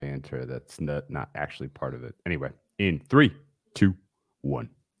banter that's not actually part of it. Anyway, in 3, 2, 1.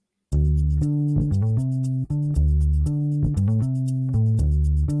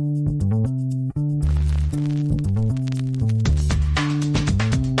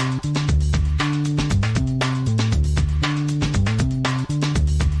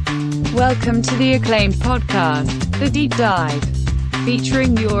 Welcome to the acclaimed podcast, The Deep Dive,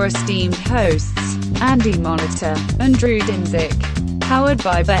 featuring your esteemed hosts, Andy Monitor and Drew Dinzik, powered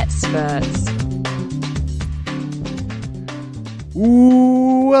by BetSperts.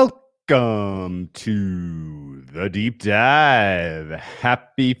 Welcome to The Deep Dive.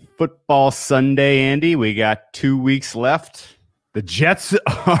 Happy Football Sunday, Andy. We got 2 weeks left. The Jets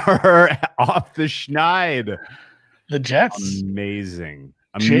are off the schneid. The Jets. Amazing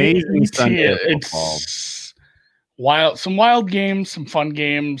JT, Sunday football. It's wild. Some wild games, some fun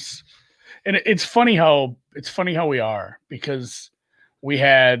games. And it's funny how we are, because we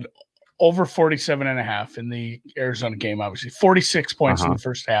had over 47.5 in the Arizona game, obviously 46 points in the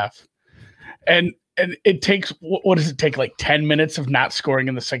first half. And it takes, what does it take? Like 10 minutes of not scoring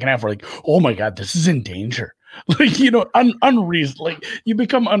in the second half. We're like, oh my God, this is in danger. Like, like you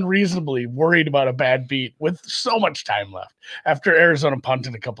become unreasonably worried about a bad beat with so much time left after Arizona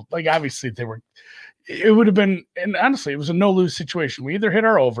punted a couple. Like, obviously it would have been, and honestly, it was a no lose situation. We either hit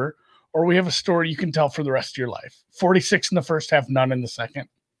our over or we have a story you can tell for the rest of your life. 46 in the first half, none in the second.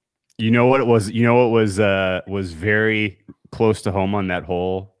 You know what it was? You know what was very close to home on that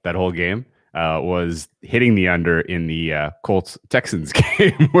whole game? Was hitting the under in the Colts Texans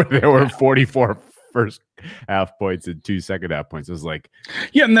game where there were 44 first half points and 2 second half points. It was like,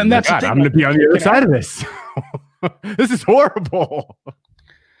 yeah, and then that's God, I'm going to be on the other side of this. This is horrible.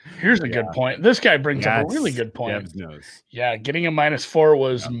 Here's a good point. This guy brings up a really good point. Knows. Yeah, getting a -4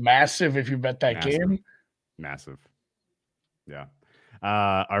 was massive if you bet that game. Massive. Yeah.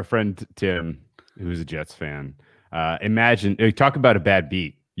 Our friend Tim, who's a Jets fan, imagine, talk about a bad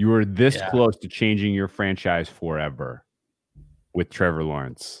beat. You were this close to changing your franchise forever with Trevor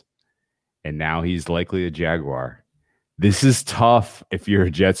Lawrence, and now he's likely a Jaguar. This is tough if you're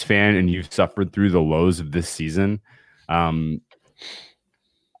a Jets fan and you've suffered through the lows of this season.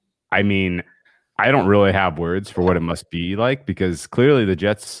 I mean, I don't really have words for what it must be like, because clearly the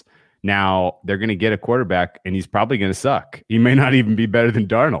Jets now, they're going to get a quarterback and he's probably going to suck. He may not even be better than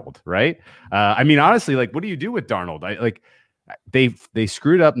Darnold, right? I mean, honestly, like, what do you do with Darnold? They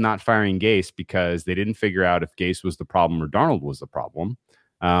screwed up not firing Gase because they didn't figure out if Gase was the problem or Darnold was the problem.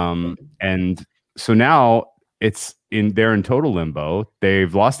 And so now they're in total limbo.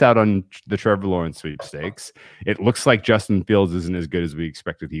 They've lost out on the Trevor Lawrence sweepstakes. It looks like Justin Fields isn't as good as we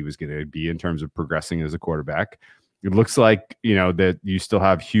expected he was going to be in terms of progressing as a quarterback. It looks like, that you still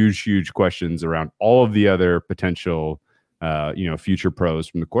have huge questions around all of the other potential, future pros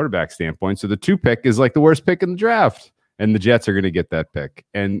from the quarterback standpoint. So the 2 pick is like the worst pick in the draft, and the Jets are going to get that pick.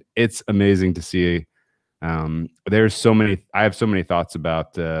 And it's amazing to see. I have so many thoughts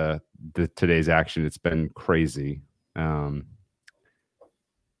about today's action. It's been crazy. How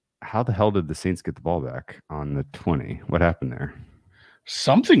the hell did the Saints get the ball back on the 20? What happened there?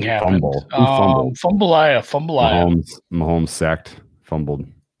 Something happened. Fumbled. Fumble. Mahomes sacked, fumbled.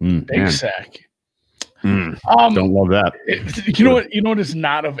 Big sack. Don't love that. You know what is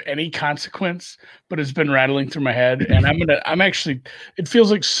not of any consequence, but has been rattling through my head, and it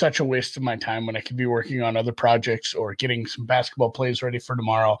feels like such a waste of my time when I could be working on other projects or getting some basketball plays ready for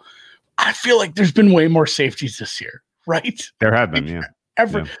tomorrow. I feel like there's been way more safeties this year, right? There have been, yeah.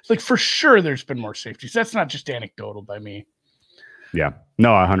 Like, for sure there's been more safeties. That's not just anecdotal by me. Yeah.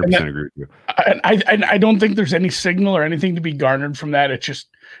 No, I 100% agree with you. I don't think there's any signal or anything to be garnered from that. It's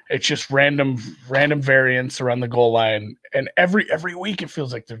just random variance around the goal line, and every week it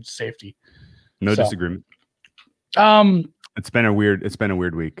feels like there's safety. No disagreement. It's been a weird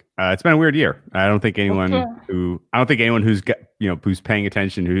week. It's been a weird year. I don't think anyone who's got, who's paying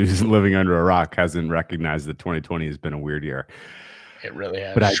attention, who's living under a rock, hasn't recognized that 2020 has been a weird year. It really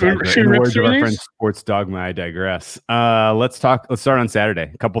has. But in the words of our friend Sports Dogma, I digress. Let's start on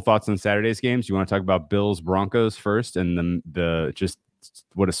Saturday. A couple thoughts on Saturday's games. You want to talk about Bills Broncos first, and then just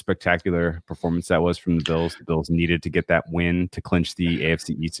what a spectacular performance that was from the Bills. The Bills needed to get that win to clinch the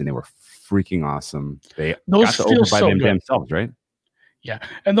AFC East, and they were freaking awesome. They got to over by them themselves, right? Yeah,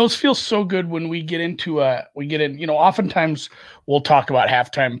 and those feel so good when we get into oftentimes we'll talk about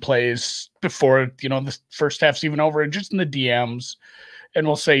halftime plays before, the first half's even over, just in the DMs, and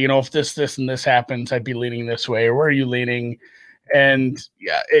we'll say, if this and this happens, I'd be leaning this way, or where are you leaning? And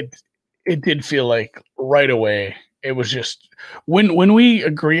yeah, it did feel like right away, it was just when we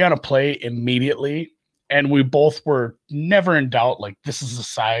agree on a play immediately and we both were never in doubt. Like, this is the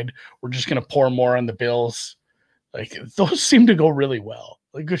side. We're just going to pour more on the Bills. Like, those seem to go really well.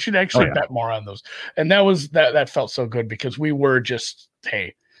 Like, we should actually bet more on those. And that felt so good because we were just,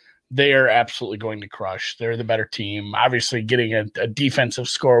 hey, they are absolutely going to crush. They're the better team. Obviously, getting a defensive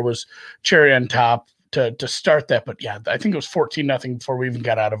score was cherry on top to start that. But yeah, I think it was 14-0 before we even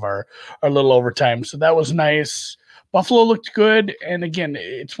got out of our little overtime. So that was nice. Buffalo looked good. And again,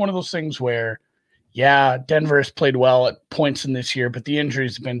 it's one of those things where, yeah, Denver has played well at points in this year, but the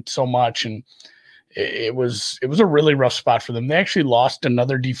injuries have been so much, and it was a really rough spot for them. They actually lost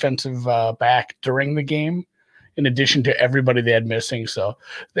another defensive back during the game, in addition to everybody they had missing. So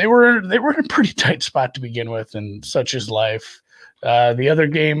they were in a pretty tight spot to begin with, and such is life. The other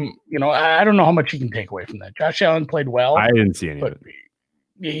game, I don't know how much you can take away from that. Josh Allen played well. I didn't see any of it.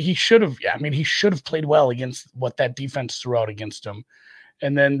 He should have. Yeah, I mean, he should have played well against what that defense threw out against him.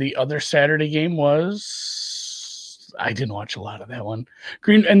 And then the other Saturday game was, I didn't watch a lot of that one.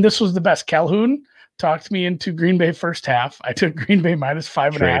 And this was the best. Calhoun talked me into Green Bay first half. I took Green Bay minus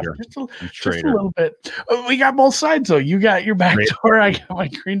 5.5. Just a little bit. We got both sides though. You got your back door. I got my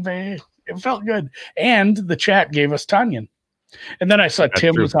Green Bay. It felt good. And the chat gave us Tanyan. And then I saw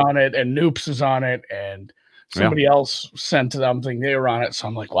Tim was on it, and Noops was on it, and somebody else sent something. They were on it. So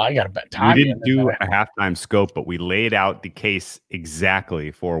I'm like, well, I got to bet Tanyan. We didn't do a halftime scope, but we laid out the case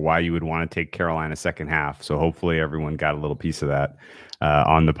exactly for why you would want to take Carolina second half. So hopefully everyone got a little piece of that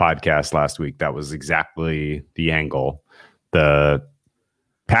on the podcast last week. That was exactly the angle. The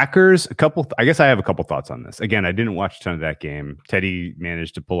Packers, I guess I have a couple thoughts on this. Again, I didn't watch a ton of that game. Teddy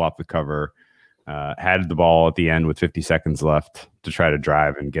managed to pull off the cover. Had the ball at the end with 50 seconds left to try to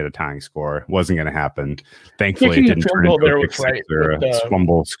drive and get a tying score. Wasn't going to happen. Thankfully, it didn't turn into a pick six or a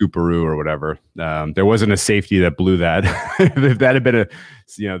fumble scooperoo or whatever. There wasn't a safety that blew that. If that had been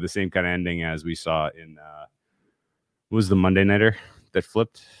the same kind of ending as we saw in what was the Monday nighter that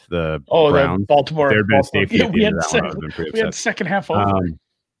flipped the Browns? The Baltimore. There'd been a safety. Yeah, we had second half over.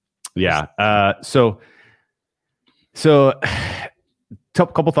 So.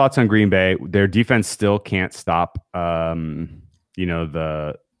 Couple thoughts on Green Bay. Their defense still can't stop, the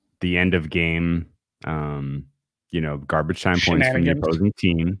end of game, garbage time points from the opposing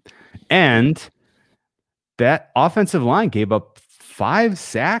team. And that offensive line gave up 5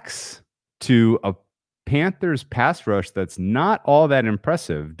 sacks to a Panthers pass rush that's not all that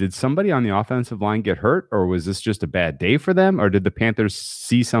impressive. Did somebody on the offensive line get hurt, or was this just a bad day for them? Or did the Panthers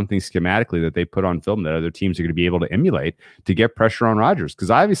see something schematically that they put on film that other teams are going to be able to emulate to get pressure on Rodgers?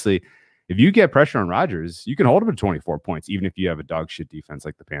 Because obviously, if you get pressure on Rodgers, you can hold him to 24 points, even if you have a dog shit defense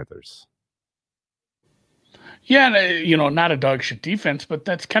like the Panthers. Yeah, not a dog shit defense, but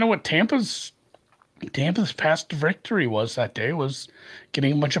that's kind of what Tampa's past victory was that day, was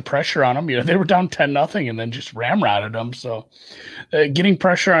getting a bunch of pressure on him. They were down 10-0 and then just ramrodded him. So getting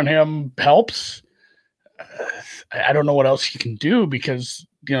pressure on him helps. I don't know what else you can do because,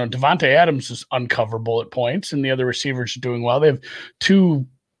 Devontae Adams is uncoverable at points and the other receivers are doing well. They have 2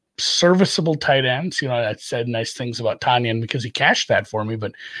 serviceable tight ends. I said nice things about Tanyan because he cashed that for me,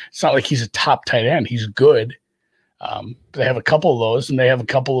 but it's not like he's a top tight end. He's good. They have a couple of those, and they have a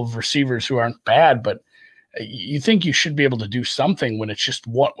couple of receivers who aren't bad, but you think you should be able to do something when it's just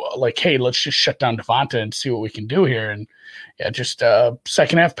hey, let's just shut down Devonta and see what we can do here. And just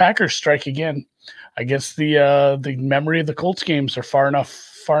second half Packers strike again. I guess the memory of the Colts games are far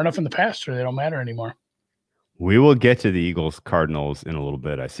enough in the past where they don't matter anymore. We will get to the Eagles Cardinals in a little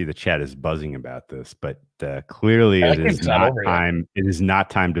bit. I see the chat is buzzing about this, but clearly it is not time. It is not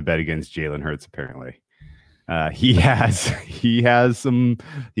time to bet against Jalen Hurts. Apparently. He has some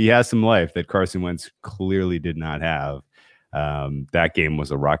life that Carson Wentz clearly did not have. That game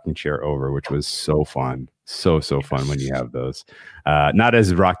was a rocking chair over, which was so fun. So fun when you have those. Not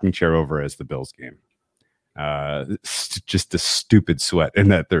as rocking chair over as the Bills game. Just a stupid sweat in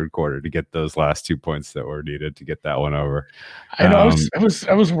that third quarter to get those last 2 points that were needed to get that one over. I know.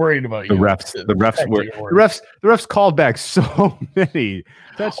 I was worried about the refs. The refs called back so many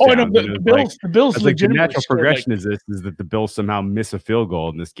touchdowns. Oh, no, the Bills. Like the natural progression is that the Bills somehow miss a field goal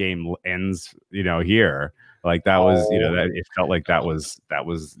and this game ends. Here. Like that was, that it felt like that was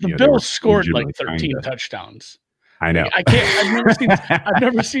the Bills scored like 13 touchdowns. I know. I can't. I've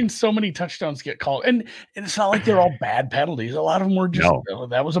never seen so many touchdowns get called, and it's not like they're all bad penalties. A lot of them were just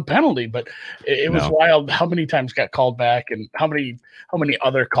that was a penalty, but it was wild how many times got called back, and how many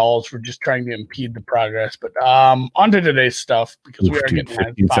other calls were just trying to impede the progress. But on to today's stuff because we are getting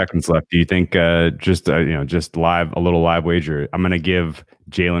 15 seconds left. Do you think just a little live wager? I'm going to give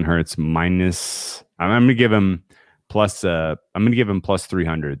Jalen Hurts I'm going to give him plus. I'm going to give him plus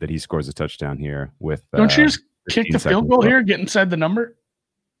 300 that he scores a touchdown here. With don't you just kick the field goal left. here, get inside the number?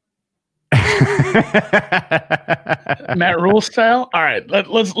 Matt Rule style. All right,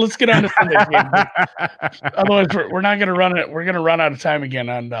 let's get on to Sunday's game. Otherwise, we're not going to run it. We're going to run out of time again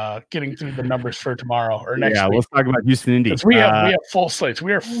on getting through the numbers for tomorrow or next week. Let's talk about Houston Indy. We have full slates.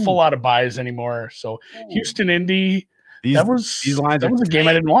 We are full out of buys anymore. So Houston Indy. That was a game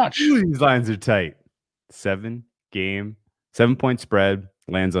I didn't watch. These lines are tight. 7-point spread,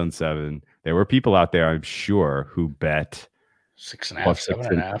 lands on 7. There were people out there, I'm sure, who bet 6.5,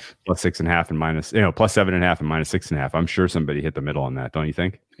 7.5, plus 6.5 and minus, plus 7.5 and minus 6.5. I'm sure somebody hit the middle on that. Don't you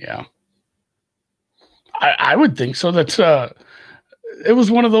think? Yeah, I would think so. That's it was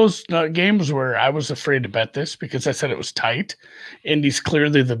one of those games where I was afraid to bet this because I said it was tight. Indy's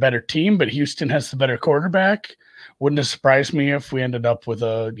clearly the better team, but Houston has the better quarterback. Wouldn't have surprised me if we ended up with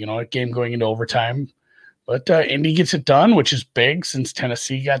a game going into overtime. But Indy gets it done, which is big since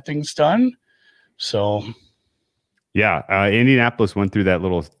Tennessee got things done. So, yeah, Indianapolis went through that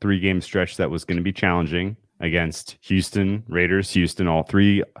little 3-game stretch that was going to be challenging against Houston, Raiders, Houston, all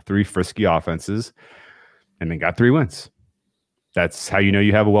three frisky offenses, and then got 3 wins. That's how you know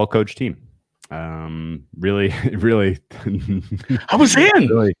you have a well-coached team. Really. I was in.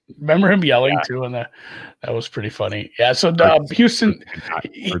 Really. Remember him yelling too, and that was pretty funny. Yeah. So Houston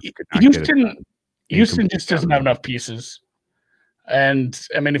just doesn't have enough pieces. And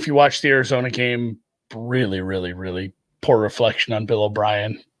I mean, if you watch the Arizona game, really, really, really poor reflection on Bill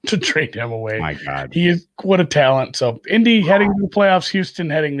O'Brien to trade him away. My God, what a talent. So Indy heading to the playoffs, Houston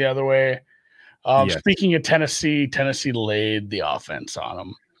heading the other way. Yes. Speaking of Tennessee laid the offense on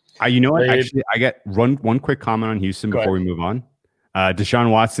them. You know what? Actually, I get one quick comment on Houston before we move on. Deshaun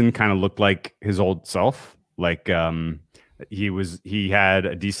Watson kind of looked like his old self. Like he had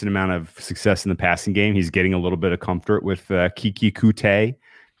a decent amount of success in the passing game. He's getting a little bit of comfort with Kiki Kute.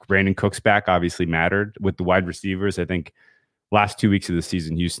 Brandon Cooks back obviously mattered with the wide receivers. I think last 2 weeks of the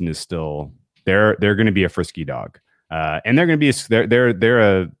season, Houston is still they're going to be a frisky dog, and they're going to be they're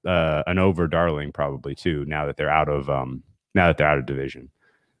an over darling probably too now that they're out of division.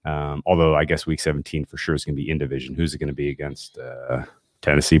 Although I guess week 17 for sure is going to be in division. Who's it going to be against?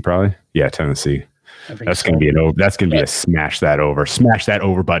 Tennessee, probably. Yeah, Tennessee. That's going to be an over. That's going to be a smash that over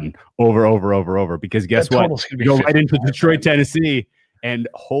button. Over. Because guess what? You go right into Detroit, Tennessee, and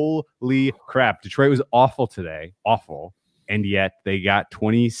holy crap, Detroit was awful today. Awful. And yet they got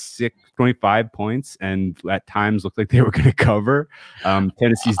 25 points and at times looked like they were going to cover.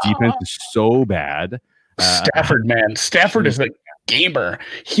 Tennessee's defense is so bad. Stafford is a gamer.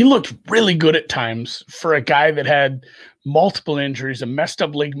 He looked really good at times for a guy that had multiple injuries, a messed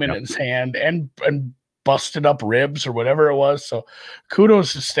up ligament in his hand, and busted up ribs or whatever it was. So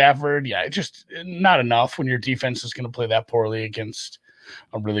kudos to Stafford. Yeah, just not enough when your defense is going to play that poorly against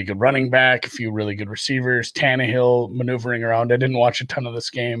a really good running back, a few really good receivers, Tannehill maneuvering around. I didn't watch a ton of this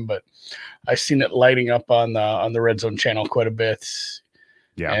game, but I've seen it lighting up on the Red Zone channel quite a bit.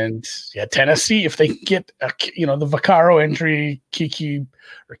 Yeah. And Tennessee, if they can get the Vaccaro injury,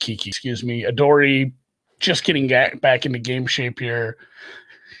 Adoree just getting back into game shape here.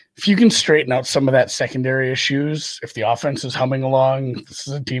 If you can straighten out some of that secondary issues, if the offense is humming along, this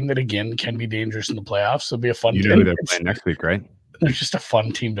is a team that again can be dangerous in the playoffs. It'll be a fun. You know who they're playing next week, right? They're just a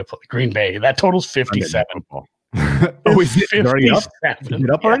fun team to play. Green Bay. That total's 57. Oh, is it already up? Is it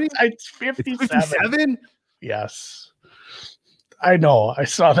up already? It's 57. Yes. I know. I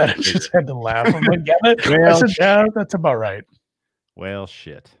saw that. I just had to laugh. I'm like, that's about right. Well,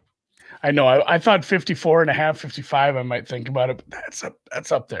 shit. I know. I thought 54 and a half, 55. I might think about it, but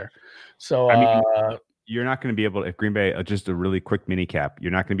that's up there. So you're not going to be able to, if Green Bay, just a really quick mini cap,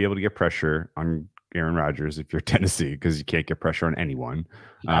 you're not going to be able to get pressure on Aaron Rodgers if you're Tennessee because you can't get pressure on anyone,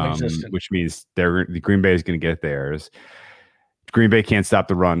 which means the Green Bay is going to get theirs. Green Bay can't stop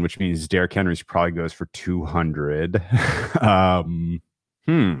the run, which means Derrick Henry probably goes for 200.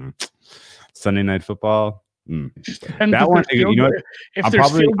 Sunday Night Football. That one, you know, if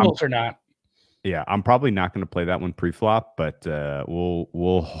there's field goals or not. Yeah, I'm probably not going to play that one pre-flop, but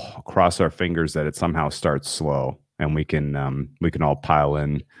we'll cross our fingers that it somehow starts slow and we can all pile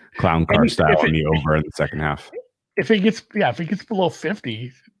in clown car style on the over in the second half. If it gets below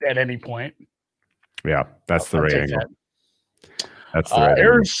 50 at any point. Yeah, that's the right angle. That's the right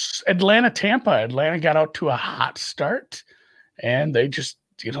angle. Atlanta, Tampa. Atlanta got out to a hot start and they just,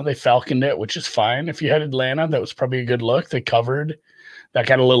 they falconed it, which is fine. If you had Atlanta, that was probably a good look. They covered. That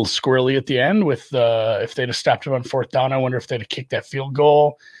got a little squirrely at the end with if they'd have stopped him on fourth down. I wonder if they'd have kicked that field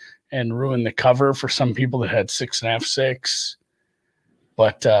goal and ruined the cover for some people that had 6.5, 6.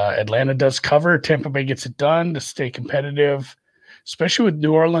 But Atlanta does cover. Tampa Bay gets it done to stay competitive, especially with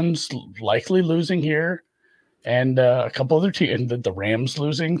New Orleans likely losing here and a couple other teams, and the Rams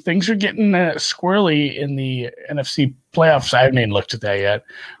losing. Things are getting squirrely in the NFC playoffs. I haven't even looked at that yet.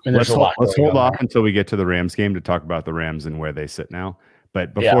 I mean, let's hold off there until we get to the Rams game to talk about the Rams and where they sit now.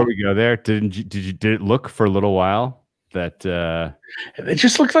 But before we go there, did it look for a little while that it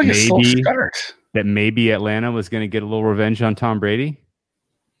just looked like a slow start? That maybe Atlanta was going to get a little revenge on Tom Brady?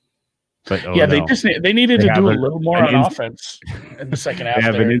 But they needed to do a little more on offense in the second half. They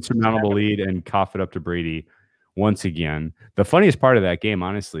have an insurmountable lead and cough it up to Brady once again. The funniest part of that game,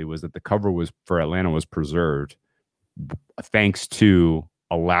 honestly, was that the cover for Atlanta was preserved thanks to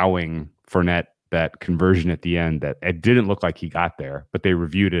allowing Fournette that conversion at the end that it didn't look like he got there, but they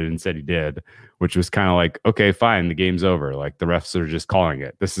reviewed it and said he did, which was kind of like, okay, fine, the game's over. Like the refs are just calling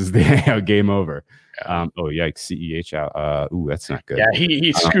it. This is the game over. Oh, yikes, CEH out. Ooh, that's not good. Yeah,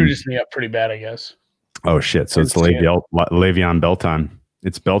 he screwed me up pretty bad, I guess. Oh, shit. So it's Le'Veon Bell time.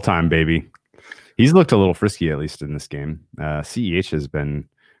 It's Bell time, baby. He's looked a little frisky, at least in this game. CEH has been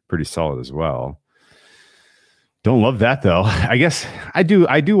pretty solid as well. Don't love that, though. I guess I do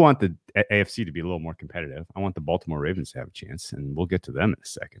want the AFC to be a little more competitive. I want the Baltimore Ravens to have a chance, and we'll get to them in a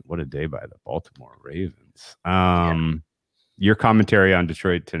second. What a day by the Baltimore Ravens. Your commentary on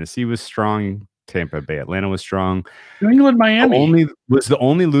Detroit, Tennessee was strong. Tampa Bay, Atlanta was strong. New England, Miami was the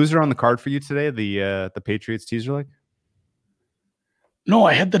only loser on the card for you today. The Patriots teaser leg. No,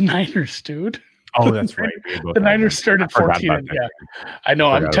 I had the Niners, dude. Oh, that's right. The Niners started 14. Yeah, I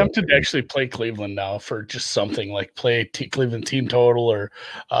know. I'm tempted to actually play Cleveland now for just something like play Cleveland team total or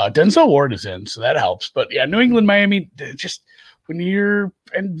Denzel Ward is in, so that helps. But yeah, New England, Miami, just and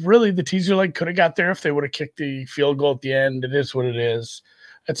really the teaser leg could have got there if they would have kicked the field goal at the end. It is what it is.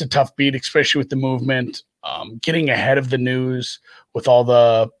 That's a tough beat, especially with the movement, getting ahead of the news with all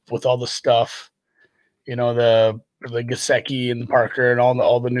the stuff, the Gesicki and the Parker and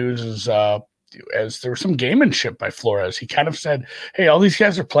all the news is as there was some gamemanship by Flores. He kind of said, "Hey, all these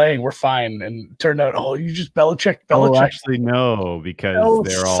guys are playing, we're fine," and it turned out, oh, you just Belichick. Oh, actually, no, because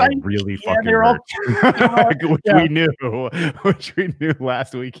they're all really fucking hurt. Which we knew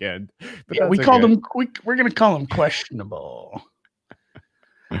last weekend. But we called them. We're gonna call them questionable.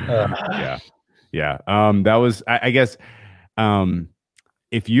 Yeah. That was, I guess,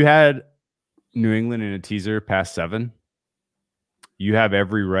 if you had New England in a teaser past 7, you have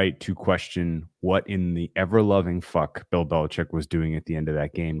every right to question what in the ever-loving fuck Bill Belichick was doing at the end of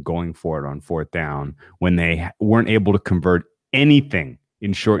that game, going for it on 4th down when they weren't able to convert anything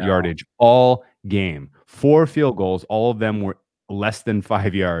in short yardage all game. 4 field goals, all of them were less than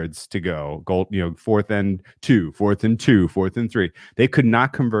 5 yards to go. Goal, 4th and 2, 4th and 2, 4th and 3. They could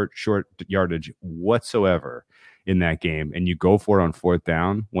not convert short yardage whatsoever in that game. And you go for it on 4th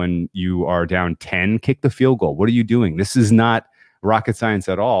down when you are down 10, kick the field goal. What are you doing? This is not rocket science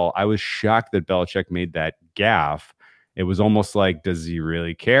at all. I was shocked that Belichick made that gaffe. It was almost like, does he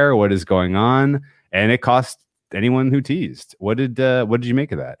really care what is going on? And it cost anyone who teased. What did you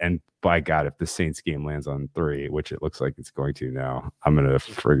make of that? And by God, if the Saints game lands on 3, which it looks like it's going to now, I'm gonna laugh.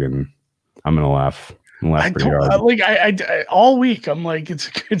 Pretty hard. I all week I'm like, it's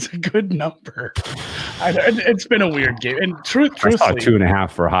a good number. It's been a weird game, and truthfully, I saw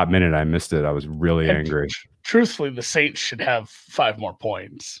 2.5 for a hot minute. I missed it. I was really angry. Truthfully, the Saints should have 5 more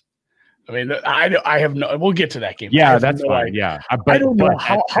points. I mean, I have no. We'll get to that game. Yeah, that's fine. Yeah, I don't know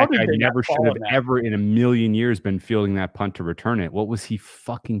how did I they never should have ever in a million years been fielding that punt to return it. What was he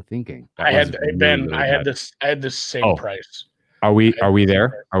fucking thinking? I had this same price. Are we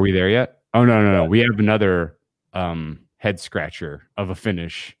there? Are we there yet? Oh no. We have another head scratcher of a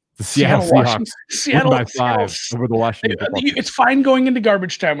finish. The Seattle Seahawks by 5 over the Washington. It's fine going into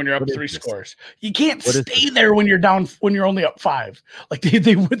garbage time when you're up 3 scores. You can't stay there when you're down, when you're only up 5. Like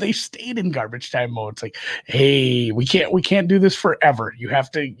they stayed in garbage time mode. It's like, hey, we can't do this forever. You have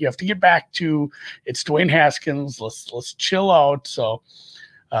to get back to, it's Dwayne Haskins. Let's chill out. So,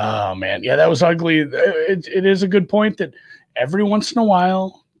 oh man, yeah, that was ugly. It is a good point that every once in a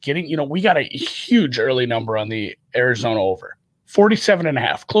while, we got a huge early number on the Arizona over.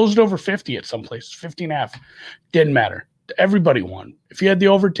 47.5, closed over 50 at some places, 50.5. Didn't matter. Everybody won. If you had the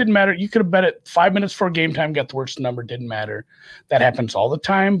over, it didn't matter. You could have bet it 5 minutes before game time, got the worst number, didn't matter. That happens all the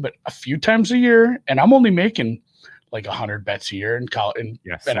time, but a few times a year, and I'm only making like 100 bets a year in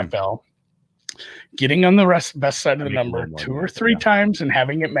NFL. Getting on the best side of the number 2 or 3 times and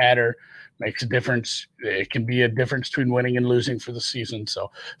having it matter makes a difference. It can be a difference between winning and losing for the season.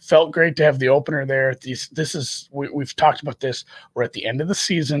 So felt great to have the opener there. We've talked about this. We're at the end of the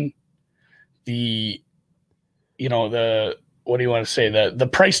season. The what do you want to say? The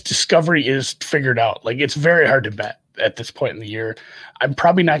price discovery is figured out. Like, it's very hard to bet at this point in the year. I'm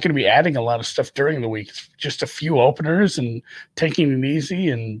probably not going to be adding a lot of stuff during the week. It's just a few openers and taking it easy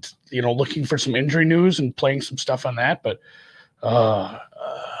and, looking for some injury news and playing some stuff on that. But,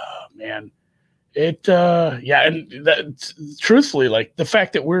 man, and that, truthfully, like the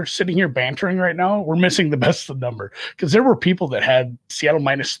fact that we're sitting here bantering right now, we're missing the best of the number, because there were people that had Seattle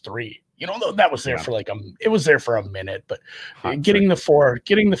 -3. That was there for it was there for a minute, but getting the four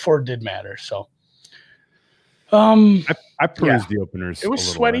did matter. So, I perused the openers. It was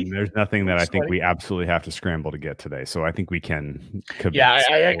sweaty. There's nothing that I think we absolutely have to scramble to get today. So I think we can.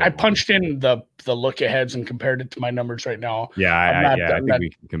 I punched in the look aheads and compared it to my numbers right now. I think we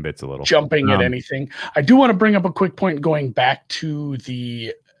can convince a little. Jumping at anything. I do want to bring up a quick point going back to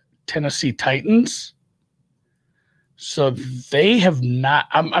the Tennessee Titans. So they have not.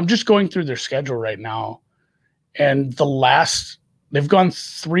 I'm just going through their schedule right now, and they've gone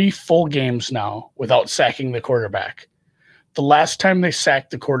 3 full games now without sacking the quarterback. The last time they sacked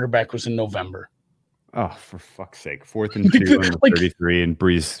the quarterback was in November. Oh, for fuck's sake. 4th and 2 on the 33, and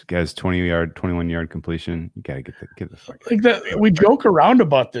Breeze has 21-yard completion. You got to get the fuck. Like that. We joke around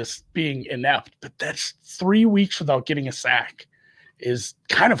about this being inept, but that's 3 weeks without getting a sack is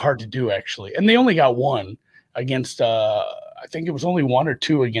kind of hard to do, actually. And they only got one against, I think it was only 1 or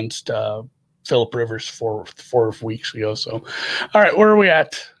 2 against Phillip Rivers 4 weeks ago. So, all right, where are we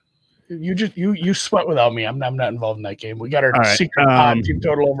at? You sweat without me. I'm not involved in that game. We got our secret team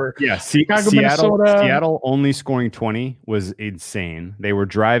total over. Yeah, Seattle only scoring 20 was insane. They were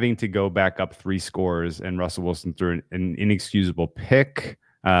driving to go back up 3 scores, and Russell Wilson threw an inexcusable pick.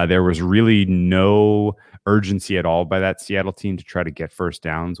 There was really no urgency at all by that Seattle team to try to get first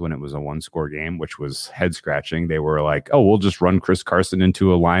downs when it was a 1-score game, which was head scratching. They were like, oh, we'll just run Chris Carson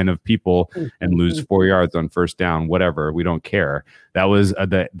into a line of people and lose 4 yards on first down, whatever. We don't care. That was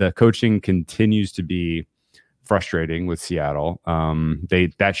the coaching continues to be frustrating with Seattle.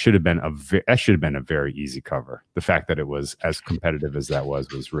 That should have been a very easy cover. The fact that it was as competitive as that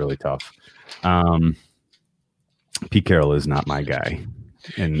was really tough. Pete Carroll is not my guy.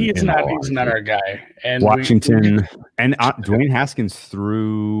 He's not our guy. And Washington and Dwayne Haskins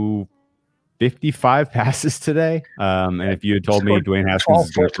threw 55 passes today. And if you had told me Dwayne Haskins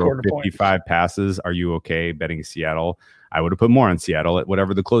is going to throw 55 passes, are you okay betting Seattle? I would have put more on Seattle at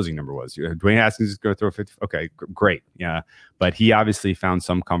whatever the closing number was. Dwayne Haskins is going to throw 50. Okay, great. Yeah. But he obviously found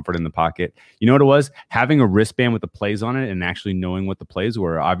some comfort in the pocket. You know what it was? Having a wristband with the plays on it and actually knowing what the plays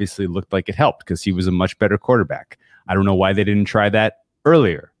were obviously looked like it helped, because he was a much better quarterback. I don't know why they didn't try that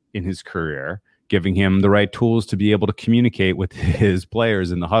earlier in his career. Giving him the right tools to be able to communicate with his players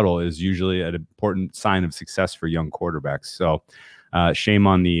in the huddle is usually an important sign of success for young quarterbacks. So shame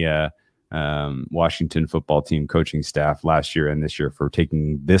on the Washington football team coaching staff last year and this year for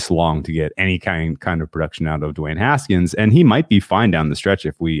taking this long to get any kind of production out of Dwayne Haskins. And he might be fine down the stretch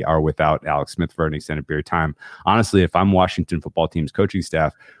if we are without Alex Smith for an extended period of time. Honestly, if I'm Washington football team's coaching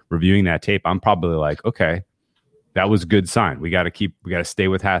staff reviewing that tape, I'm probably like, okay, that was a good sign. We got to stay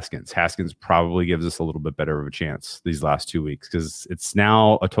with Haskins. Haskins probably gives us a little bit better of a chance these last 2 weeks, because it's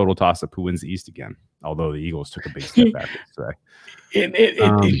now a total toss-up who wins the East again, although the Eagles took a big step back today.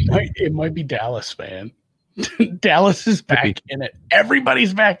 It might be Dallas, man. Dallas is back in it.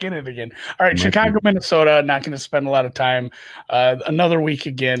 Everybody's back in it again. All right, Chicago, Minnesota. Not going to spend a lot of time. Another week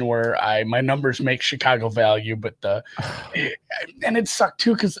again where my numbers make Chicago value, but and it sucked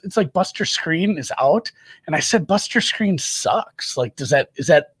too, because it's like Buster Screen is out, and I said Buster Screen sucks. Like, is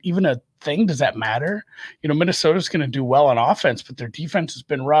that even a thing? Does that matter? Minnesota's going to do well on offense, but their defense has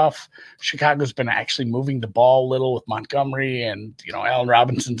been rough. Chicago's been actually moving the ball a little with Montgomery, and Allen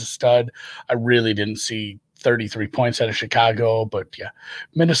Robinson's a stud. I really didn't see 33 points out of Chicago, but yeah,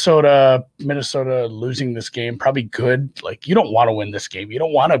 Minnesota losing this game, probably good. Like, you don't want to win this game. You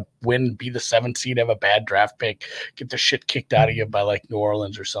don't want to be the 7th seed, have a bad draft pick, get the shit kicked out of you by like New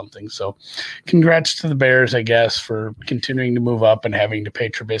Orleans or something. So congrats to the Bears, I guess, for continuing to move up and having to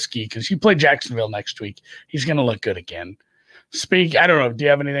pay Trubisky, because you play Jacksonville next week. He's going to look good again. I don't know. Do you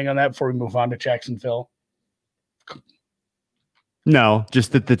have anything on that before we move on to Jacksonville? No,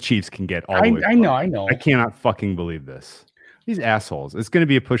 just that the Chiefs can get all the way. I know. I cannot fucking believe this. These assholes. It's going to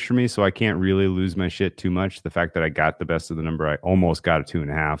be a push for me, so I can't really lose my shit too much. The fact that I got the best of the number, I almost got a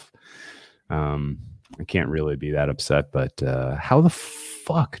 2.5. I can't really be that upset, but how the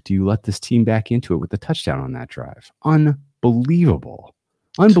fuck do you let this team back into it with the touchdown on that drive? Unbelievable.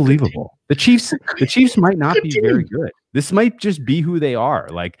 The Chiefs might not be very good. This might just be who they are.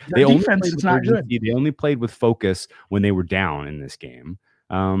 Like, they only played with urgency. They only played with focus when they were down in this game.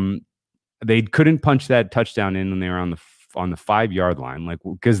 They couldn't punch that touchdown in when they were on the on the 5-yard line, like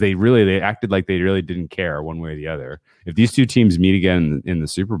because they acted like they really didn't care one way or the other. If these two teams meet again in the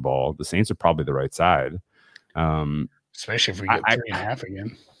Super Bowl, the Saints are probably the right side. Especially if we get 3.5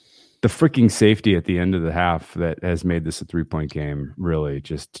 again. The freaking safety at the end of the half that has made this a 3-point game really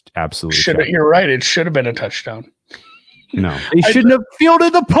just absolutely. You're right. It should have been a touchdown. No, they shouldn't have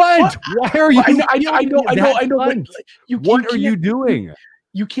fielded the punt. Why are you? I know. What are you doing?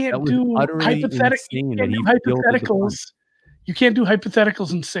 You can't do hypotheticals. You can't do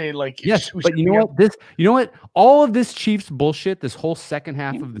hypotheticals and say like, yes, but you know what? All of this Chiefs bullshit, this whole second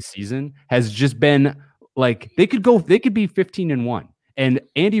half of the season has just been like they could be 15-1. And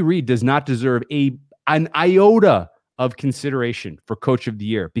Andy Reid does not deserve an iota of consideration for Coach of the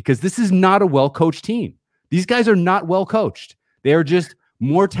Year because this is not a well-coached team. These guys are not well-coached. They are just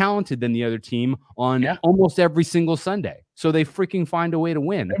more talented than the other team on almost every single Sunday. So they freaking find a way to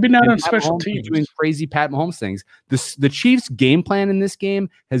win. Maybe not on special teams. Doing crazy Pat Mahomes things. The Chiefs' game plan in this game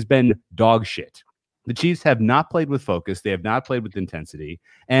has been dog shit. The Chiefs have not played with focus. They have not played with intensity.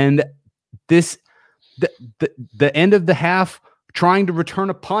 And the end of the half, trying to return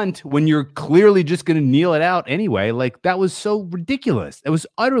a punt when you're clearly just going to kneel it out anyway. Like that was so ridiculous. It was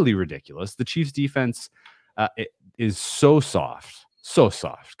utterly ridiculous. The Chiefs defense is so soft,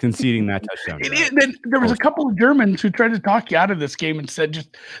 conceding that touchdown. There was a couple of Germans who tried to talk you out of this game and said,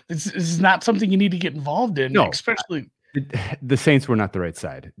 just this is not something you need to get involved in. No, especially the Saints were not the right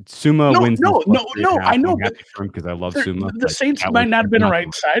side. Suma wins. No, I know because I love Suma. The Saints might not have been the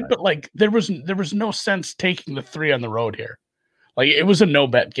right side, but like there was no sense taking the 3 on the road here. Like it was a no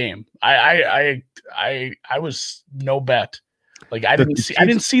bet game. I was no bet. Like I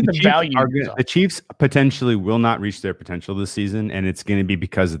didn't see the value. The Chiefs potentially will not reach their potential this season, and it's going to be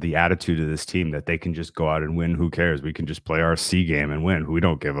because of the attitude of this team that they can just go out and win. Who cares? We can just play our C game and win. We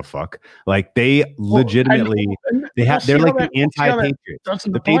don't give a fuck. Like they legitimately, they're like the anti-Patriots.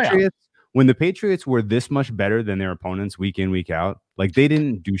 The Patriots. When the Patriots were this much better than their opponents week in, week out, like they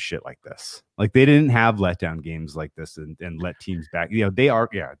didn't do shit like this. Like they didn't have letdown games like this and let teams back. You know,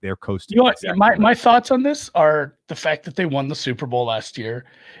 they're coasting. You know what? My thoughts on this are the fact that they won the Super Bowl last year,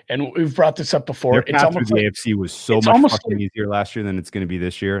 and we've brought this up before. It's almost the AFC was so much fucking easier last year than it's going to be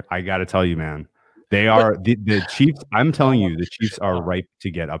this year. I got to tell you, man. They are the Chiefs. I'm telling you, the Chiefs are ripe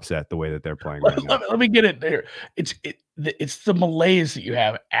to get upset the way that they're playing right now. Let me get it there. It's the malaise that you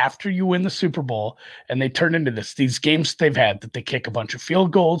have after you win the Super Bowl, and they turn into these games they've had that they kick a bunch of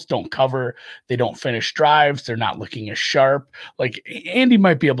field goals, don't cover, they don't finish drives, they're not looking as sharp. Like Andy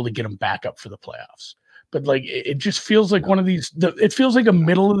might be able to get them back up for the playoffs. But like it just feels like one of these. It feels like a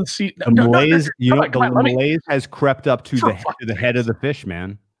middle of the season. The malaise, malaise has crept up to the head of the fish,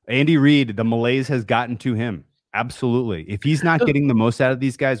 man. Andy Reid, the malaise has gotten to him. Absolutely. If he's not getting the most out of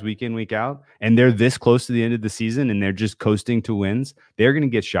these guys week in, week out, and they're this close to the end of the season and they're just coasting to wins, they're going to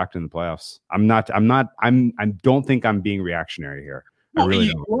get shocked in the playoffs. I don't think I'm being reactionary here. Well,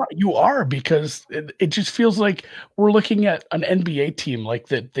 you are because it just feels like we're looking at an NBA team like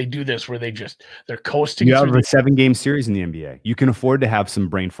that. They do this where they're coasting. You have a 7-game series in the NBA. You can afford to have some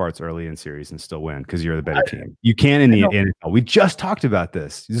brain farts early in series and still win because you're the better team. You can in the NFL. We just talked about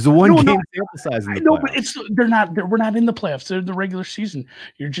this. This is the one game emphasizing. I know, but they're not. We're not in the playoffs. They're the regular season.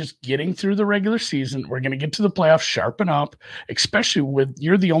 You're just getting through the regular season. We're going to get to the playoffs, sharpen up. Especially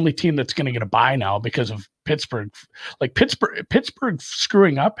you're the only team that's going to get a bye now because of Pittsburgh. Like Pittsburgh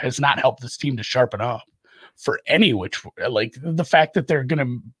screwing up has not helped this team to sharpen up for any which. Like the fact that they're going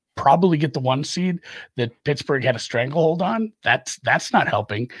to probably get the 1 seed that Pittsburgh had a stranglehold on, that's not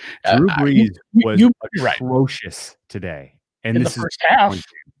helping. Drew Brees was atrocious today, and in the first half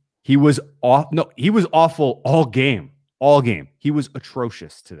he was off. No, he was awful all game. He was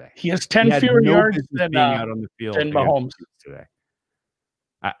atrocious today. He has 10 fewer yards than out on the field than Mahomes today.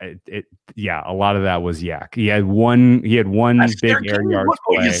 A lot of that was yak. He had one big air yard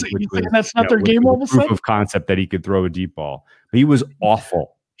play, that's not their game. All of a sudden, proof of concept that he could throw a deep ball, but he was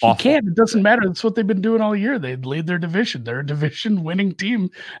awful. He can't. It doesn't matter. That's what they've been doing all year. They lead their division. They're a division-winning team,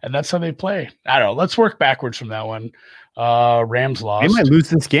 and that's how they play. I don't know. Let's work backwards from that one. Rams lost. They might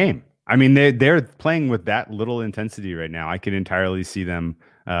lose this game. I mean, they're playing with that little intensity right now. I can entirely see them.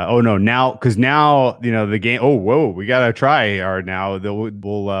 Now the game. Oh, whoa, we gotta try.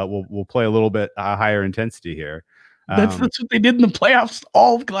 We'll play a little bit higher intensity here. That's what they did in the playoffs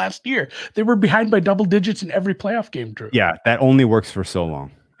all of last year. They were behind by double digits in every playoff game, Drew. Yeah, that only works for so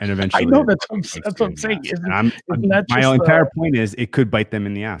long, and eventually. I know that's what I'm saying. My entire point is it could bite them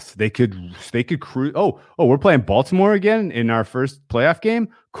in the ass. They could cruise. Oh, we're playing Baltimore again in our first playoff game.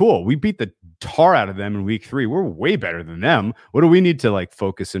 Cool, we beat the tar out of them in week 3. We're way better than them. What do we need to like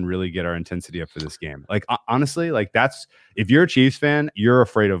focus and really get our intensity up for this game? Like honestly, like that's, if you're a Chiefs fan, you're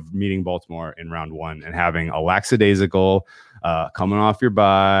afraid of meeting Baltimore in round 1 and having a lackadaisical coming off your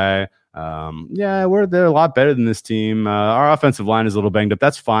bye. They're a lot better than this team. Our offensive line is a little banged up.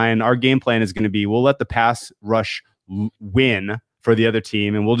 That's fine. Our game plan is going to be, we'll let the pass rush win for the other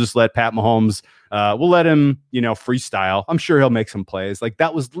team, and we'll just let Pat Mahomes, we'll let him, freestyle. I'm sure he'll make some plays. Like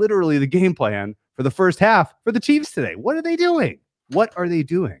that was literally the game plan for the first half for the Chiefs today. What are they doing? Why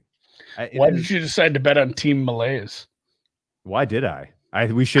did you decide to bet on Team Malaise? Why did I?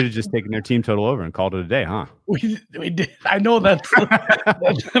 We should have just taken their team total over and called it a day, huh? We did. I know that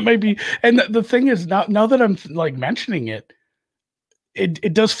might be. And the thing is, now that I'm like mentioning it,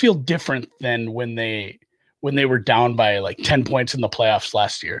 it does feel different than when they were down by like 10 points in the playoffs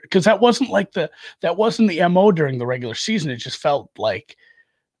last year, because that wasn't the MO during the regular season. It just felt like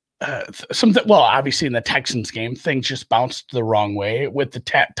something. Well, obviously in the Texans game, things just bounced the wrong way with the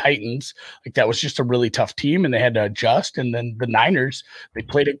Titans. Like that was just a really tough team, and they had to adjust. And then the Niners, they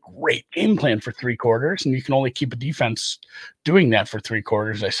played a great game plan for 3 quarters, and you can only keep a defense doing that for 3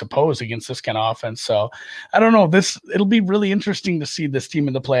 quarters, I suppose, against this kind of offense. So I don't know. It'll be really interesting to see this team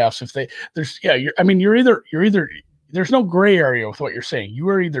in the playoffs. You're either there's no gray area with what you're saying. You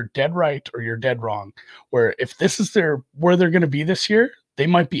are either dead right or you're dead wrong. Where if this is where they're going to be this year, they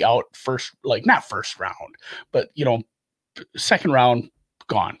might be out first, like not first round, but second round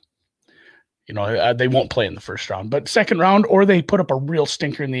gone. They won't play in the first round, but second round, or they put up a real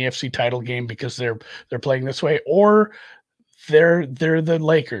stinker in the AFC title game because they're playing this way, or they're the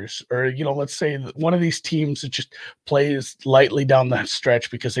Lakers, or let's say one of these teams that just plays lightly down that stretch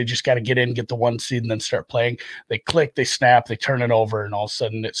because they just got to get in, get the 1 seed, and then start playing. They click, they snap, they turn it over, and all of a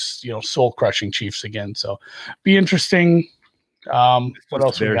sudden it's soul crushing Chiefs again. So be interesting. What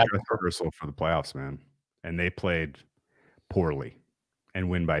else we got? Rehearsal for the playoffs, man, and they played poorly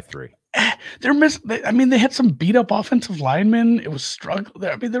and win by 3. They had some beat up offensive linemen. It was struggle.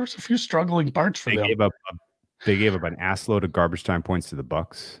 I mean, there was a few struggling parts for them. They gave up an assload of garbage time points to the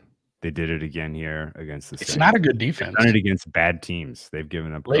Bucks. They did it again here against the Saints. It's not a good defense. They've done it against bad teams. They've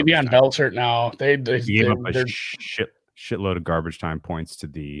given up. Le'Veon Bell's hurt now. They gave up a shitload of garbage time points to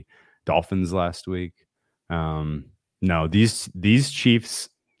the Dolphins last week. No, these Chiefs,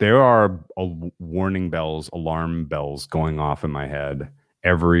 there are warning bells, alarm bells going off in my head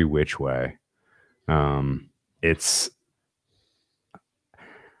every which way. I'm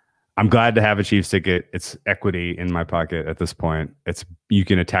glad to have a Chiefs ticket. It's equity in my pocket at this point. You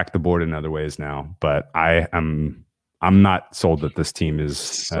can attack the board in other ways now, but I'm not sold that this team is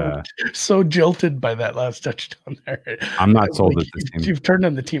so jilted by that last touchdown there. I'm not sold that this team. You've turned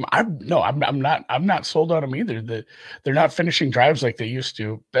on the team. I'm not sold on them either. They're not finishing drives like they used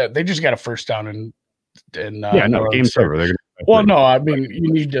to. They just got a first down and game's over. You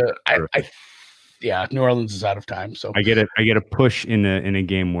need to. New Orleans is out of time. So I get a push in a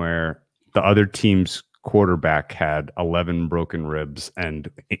game where the other team's quarterback had 11 broken ribs and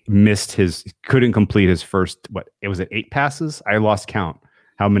couldn't complete his first, 8 passes? I lost count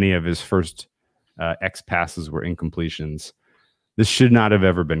how many of his first X passes were incompletions. This should not have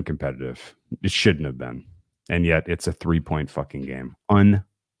ever been competitive. It shouldn't have been. And yet it's a 3-point fucking game.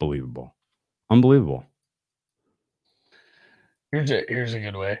 Unbelievable. Here's a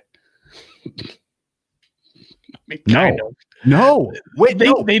good way. No. Wait,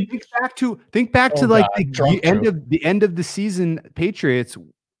 think back to the end of the season Patriots,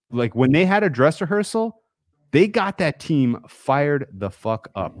 like when they had a dress rehearsal, they got that team fired the fuck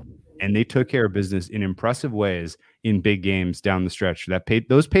up and they took care of business in impressive ways in big games down the stretch.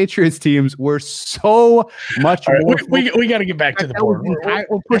 Those Patriots teams were so much more. We got to get back to the board.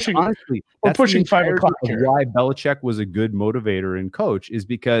 We're pushing. Honestly, we're pushing 5 o'clock here. Why Belichick was a good motivator and coach is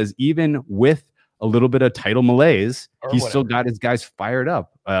because even with a little bit of title malaise, still got his guys fired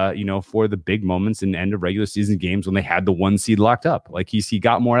up, for the big moments in end of regular season games when they had the 1 seed locked up. Like he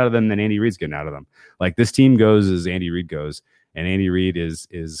got more out of them than Andy Reid's getting out of them. Like this team goes as Andy Reid goes, and Andy Reid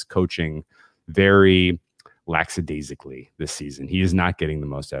is coaching very lackadaisically this season. He is not getting the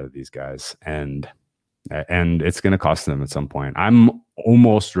most out of these guys, and it's going to cost them at some point. I'm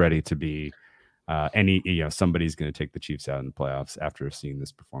almost ready to be somebody's going to take the Chiefs out in the playoffs after seeing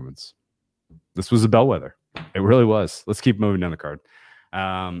this performance. This was a bellwether. It really was. Let's keep moving down the card.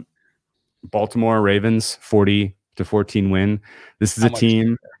 Baltimore Ravens 40-14 win. This is a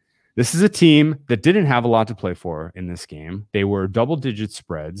team This is a team that didn't have a lot to play for in this game. They were double-digit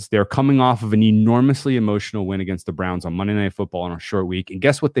spreads. They're coming off of an enormously emotional win against the Browns on Monday Night Football on a short week. And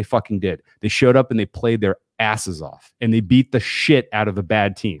guess what they fucking did? They showed up and they played their asses off, and they beat the shit out of a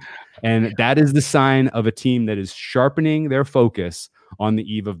bad team. And that is the sign of a team that is sharpening their focus on the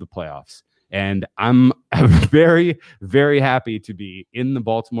eve of the playoffs. And I'm very, very happy to be in the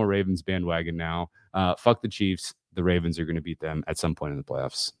Baltimore Ravens bandwagon now. Fuck the Chiefs. The Ravens are going to beat them at some point in the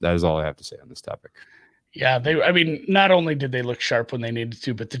playoffs. That is all I have to say on this topic. Yeah, not only did they look sharp when they needed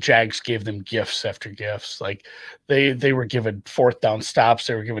to, but the Jags gave them gifts after gifts. Like they were given fourth down stops,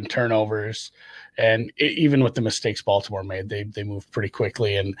 they were given turnovers, and even with the mistakes Baltimore made, they moved pretty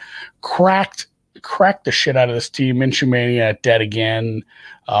quickly and cracked the shit out of this team. Minshew Mania dead again.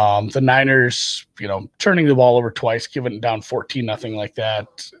 The Niners, turning the ball over twice, giving it down 14-0 like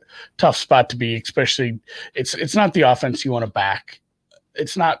that. Tough spot to be, especially it's not the offense you want to back.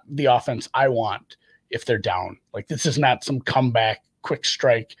 It's not the offense I want if they're down. Like, this is not some comeback, quick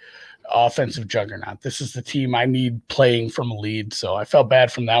strike offensive juggernaut. This is the team I need playing from a lead. So I felt bad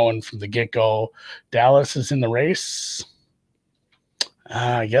from that one from the get-go. Dallas is in the race.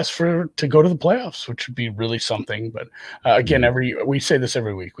 I guess to go to the playoffs, which would be really something. But again, we say this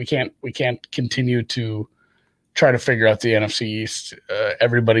every week. We can't continue to try to figure out the NFC East.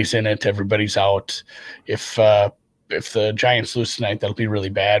 Everybody's in it. Everybody's out. If the Giants lose tonight, that'll be really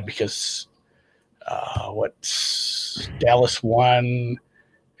bad because Dallas won,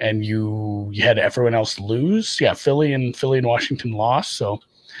 and you had everyone else lose. Yeah, Philly and Washington lost. So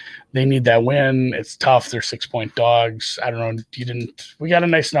they need that win. It's tough. They're 6-point dogs. I don't know. We got a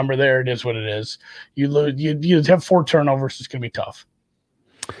nice number there. It is what it is. You lose. You have 4 turnovers. It's going to be tough.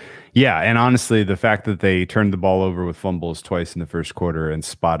 Yeah, and honestly, the fact that they turned the ball over with fumbles twice in the first quarter and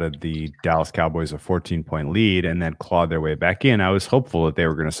spotted the Dallas Cowboys a 14-point lead and then clawed their way back in, I was hopeful that they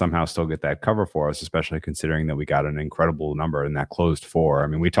were going to somehow still get that cover for us, especially considering that we got an incredible number in that closed 4. I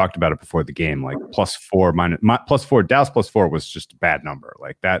mean, we talked about it before the game, like +4. Dallas +4 was just a bad number.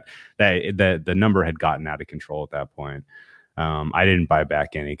 Like the number had gotten out of control at that point. I didn't buy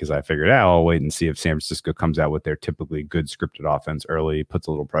back any because I figured, I'll wait and see if San Francisco comes out with their typically good scripted offense early, puts a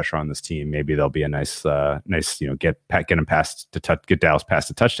little pressure on this team. Maybe there'll be a nice, get them get Dallas past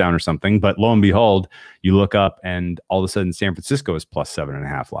the touchdown or something. But lo and behold, you look up and all of a sudden San Francisco is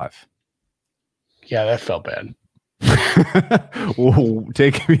 +7.5 live. Yeah, that felt bad.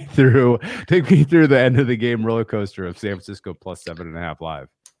 Take me through the end of the game roller coaster of San Francisco +7.5 live.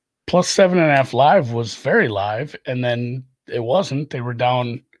 +7.5 live was very live, and then it wasn't. They were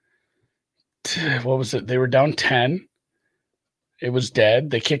down. What was it? They were down 10. It was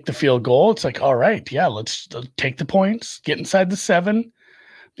dead. They kicked the field goal. It's like, all right, yeah, let's take the points, get inside the 7.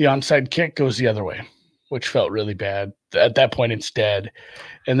 The onside kick goes the other way, which felt really bad. At that point, it's dead.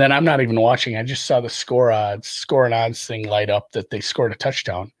 And then I'm not even watching. I just saw the score and odds thing light up that they scored a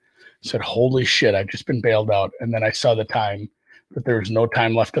touchdown. I said, holy shit, I've just been bailed out. And then I saw the time, that there was no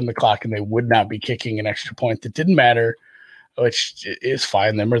time left on the clock and they would not be kicking an extra point. That didn't matter, which is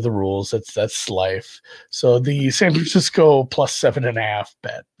fine. Them are the rules. That's life. So the San Francisco +7.5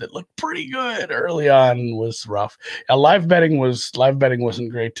 bet that looked pretty good early on was rough. Live betting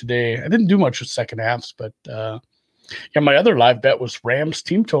wasn't great today. I didn't do much with second halves, but my other live bet was Rams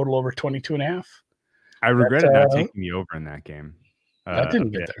team total over 22.5. I regretted not taking the over in that game. That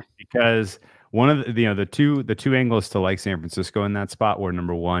didn't get there because one of the two angles to like San Francisco in that spot were,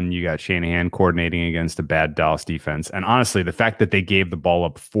 number one, you got Shanahan coordinating against a bad Dallas defense, and honestly, the fact that they gave the ball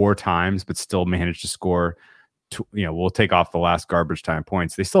up 4 times but still managed to score, we'll take off the last garbage time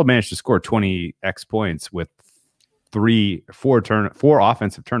points. They still managed to score 20x points with 4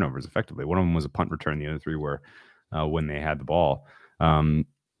 offensive turnovers. Effectively, one of them was a punt return. The other 3 were when they had the ball.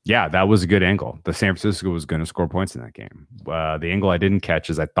 Yeah, that was a good angle. The San Francisco was going to score points in that game. The angle I didn't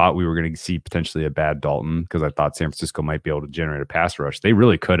catch is I thought we were going to see potentially a bad Dalton because I thought San Francisco might be able to generate a pass rush. They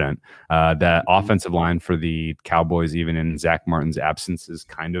really couldn't. That offensive line for the Cowboys, even in Zach Martin's absence, is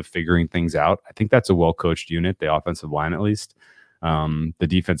kind of figuring things out. I think that's a well-coached unit, the offensive line at least. The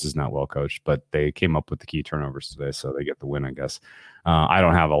defense is not well-coached, but they came up with the key turnovers today, so they get the win, I guess. I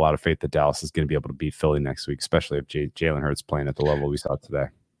don't have a lot of faith that Dallas is going to be able to beat Philly next week, especially if Jalen Hurts playing at the level we saw today.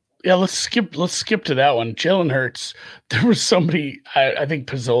 Yeah, let's skip to that one. Jalen Hurts. There was somebody, I think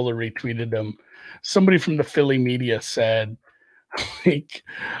Pizzola retweeted him. Somebody from the Philly media said, like,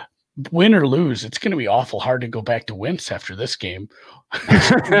 win or lose, it's going to be awful hard to go back to Wentz after this game.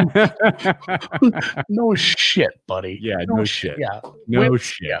 No shit, buddy. Yeah, no shit. Yeah, no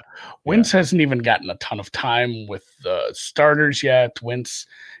shit. Yeah, Wentz hasn't even gotten a ton of time with the starters yet. Wentz,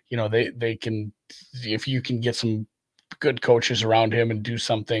 they can, if you can get some good coaches around him and do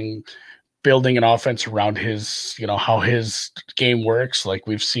something, building an offense around his, how his game works, like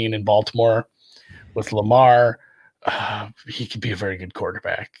we've seen in Baltimore with Lamar, he could be a very good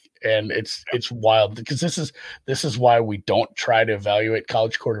quarterback. And it's wild because this is why we don't try to evaluate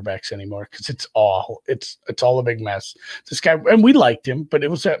college quarterbacks anymore, because it's all a big mess. This guy, and we liked him, but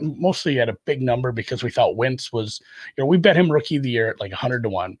it was mostly at a big number because we thought Wentz was, we bet him rookie of the year at like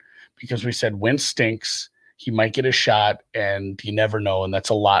 100-1 because we said Wentz stinks. He might get a shot, and you never know. And that's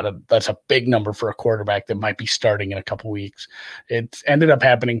a big number for a quarterback that might be starting in a couple weeks. It ended up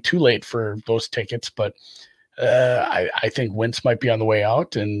happening too late for those tickets, but I think Wentz might be on the way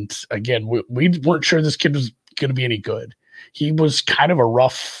out. And again, we weren't sure this kid was going to be any good. He was kind of a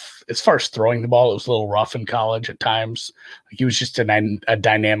rough, as far as throwing the ball, it was a little rough in college at times. He was just a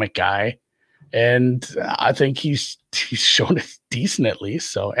dynamic guy. And I think he's shown it decent at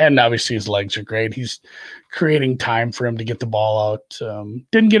least. So, and obviously his legs are great. He's creating time for him to get the ball out.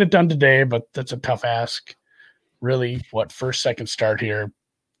 Didn't get it done today, but that's a tough ask. Really, first, second start here.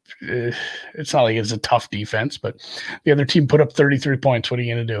 It's not like it's a tough defense, but the other team put up 33 points. What are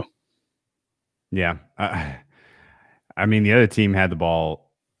you going to do? Yeah. I mean, the other team had the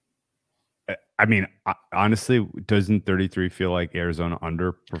ball. I mean, honestly, doesn't 33 feel like Arizona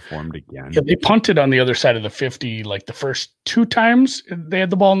underperformed again? Yeah, they punted on the other side of the 50 like the first 2 times they had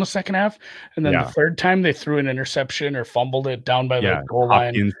the ball in the second half. And then the third time they threw an interception or fumbled it down by the goal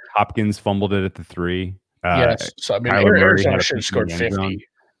line. Hopkins fumbled it at the 3. Yes. So, I mean, Arizona should have scored 50.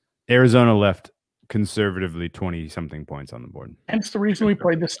 Arizona left conservatively 20-something points on the board. Hence the reason we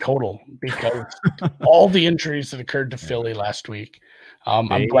played this total, because all the injuries that occurred to Philly last week.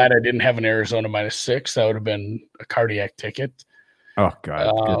 I'm glad I didn't have an Arizona -6. That would have been a cardiac ticket. Oh,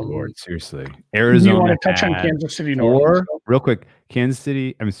 God. Good Lord. Seriously. Arizona. You want to touch on Kansas City? Real quick.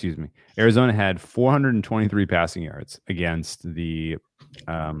 Arizona had 423 passing yards against the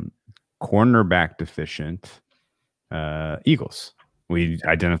cornerback deficient Eagles. We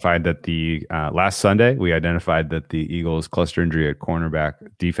identified that last Sunday, the Eagles cluster injury at cornerback,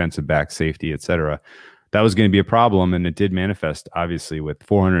 defensive back, safety, etc. That was going to be a problem, and it did manifest, obviously, with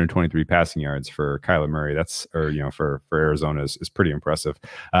 423 passing yards for Kyler Murray. For Arizona is pretty impressive.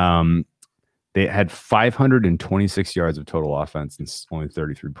 They had 526 yards of total offense and only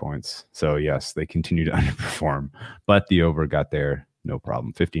 33 points. So, yes, they continue to underperform, but the over got there, no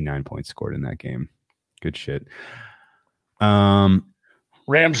problem. 59 points scored in that game. Good shit.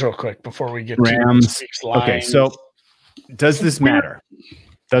 Rams real quick before we get Rams. To this week's lines. Okay, so does this matter?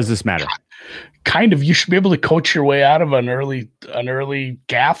 Kind of. You should be able to coach your way out of an early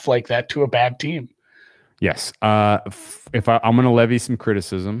gaffe like that to a bad team. Yes. I'm going to levy some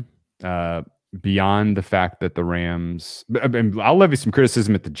criticism beyond the fact that the Rams. I'll levy some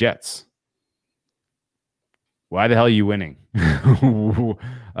criticism at the Jets. Why the hell are you winning?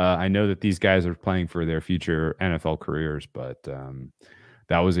 I know that these guys are playing for their future NFL careers, but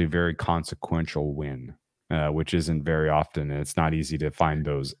that was a very consequential win, which isn't very often. And it's not easy to find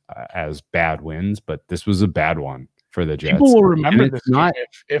those as bad wins, but this was a bad one for the Jets. People will remember this game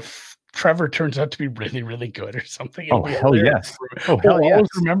if Trevor turns out to be really, really good or something. Oh, hell yes. Always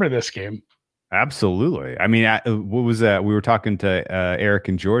remember this game. Absolutely. I mean, what was that? We were talking to Eric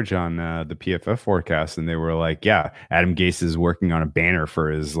and George on the PFF forecast, and they were like, "Yeah, Adam Gase is working on a banner for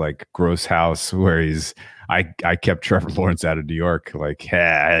his like gross house where I kept Trevor Lawrence out of New York." Like,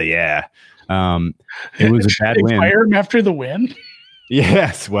 yeah. It was a bad win. Fire him after the win.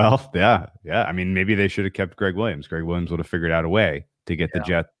 Yes. Well, yeah. I mean, maybe they should have kept Greg Williams. Greg Williams would have figured out a way to get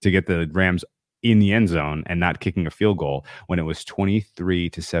the Rams in the end zone and not kicking a field goal when it was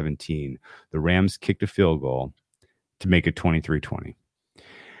 23-17. The Rams kicked a field goal to make it 23-20.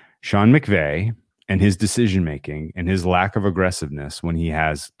 Sean McVay and his decision-making and his lack of aggressiveness when he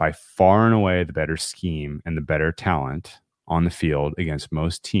has by far and away the better scheme and the better talent on the field against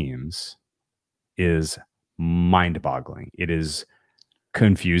most teams is mind-boggling. It is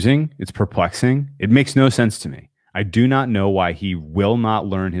confusing. It's perplexing. It makes no sense to me. I do not know why he will not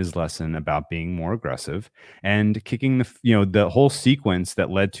learn his lesson about being more aggressive and kicking the whole sequence that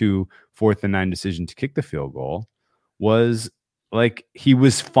led to 4th and 9 decision to kick the field goal was like he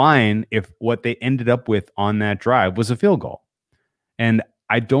was fine if what they ended up with on that drive was a field goal. And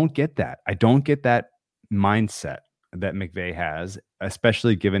I don't get that. I don't get that mindset that McVay has,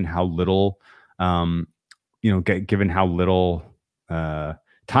 especially given how little, given how little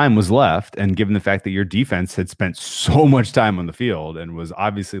time was left, and given the fact that your defense had spent so much time on the field and was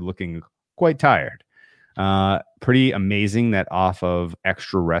obviously looking quite tired. Pretty amazing that off of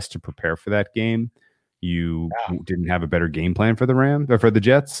extra rest to prepare for that game, you didn't have a better game plan for the Rams or for the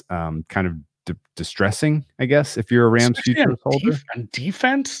Jets. Kind of distressing, I guess, if you're a Rams Especially futures holder. On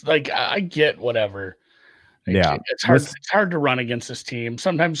defense, like I get whatever. Yeah, it's hard. It's hard to run against this team.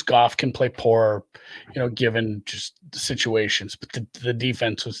 Sometimes Goff can play poor, given just the situations. But the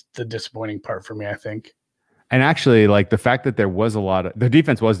defense was the disappointing part for me, I think. And actually, like the fact that there was the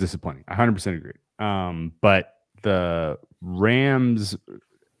defense was disappointing. 100% agreed. But the Rams'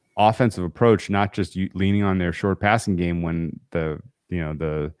 offensive approach, not just leaning on their short passing game when the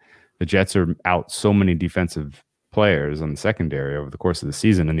Jets are out so many defensive players on the secondary over the course of the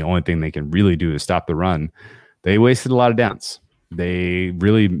season, and the only thing they can really do is stop the run. They wasted a lot of downs. They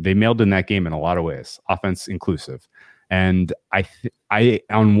mailed in that game in a lot of ways, offense inclusive. And I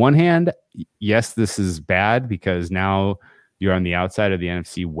on one hand, yes, this is bad because now you're on the outside of the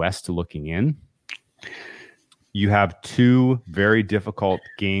NFC West looking in. You have 2 very difficult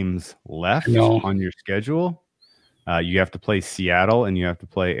games left on your schedule. You have to play Seattle and you have to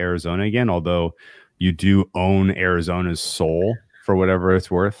play Arizona again, although you do own Arizona's soul for whatever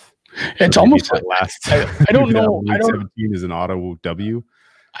it's worth. It's so almost like I don't know. 17 is an auto W.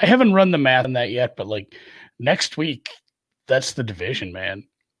 I haven't run the math on that yet, but like next week, that's the division, man.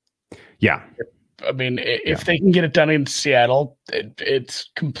 Yeah. I mean, if they can get it done in Seattle, it's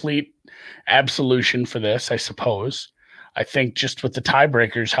complete absolution for this, I suppose. I think just with the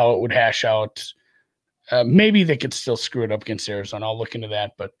tiebreakers, how it would hash out. Maybe they could still screw it up against Arizona. I'll look into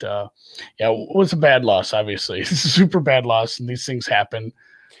that. But it was a bad loss, obviously. It's a super bad loss, and these things happen.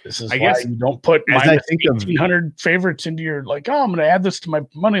 This is why you don't put minus 1,800 favorites into your, like, I'm going to add this to my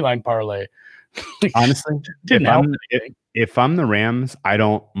money line parlay. Honestly, if I'm the Rams, I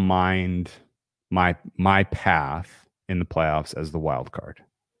don't mind my path in the playoffs as the wild card.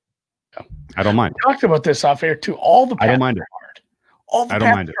 Yeah. I don't mind. We talked about this off air, too. All the paths are hard. All the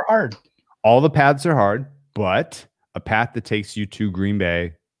paths are hard. All the paths are hard, but a path that takes you to Green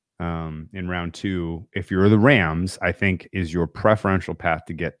Bay in round 2, if you're the Rams, I think is your preferential path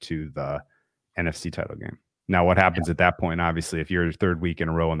to get to the NFC title game. Now, what happens at that point? Obviously, if you're 3rd week in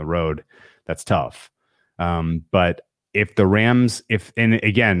a row on the road, that's tough. But if the Rams, and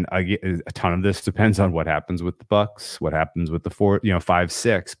again, a ton of this depends on what happens with the Bucks, what happens with the 5,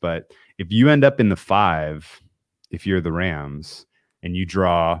 6. But if you end up in the 5, if you're the Rams, and you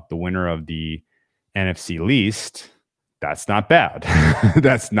draw the winner of the NFC least, that's not bad.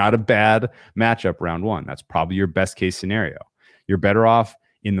 That's not a bad matchup round 1. That's probably your best case scenario. You're better off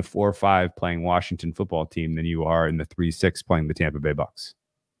in the 4-5 playing Washington football team than you are in the 3-6 playing the Tampa Bay Bucks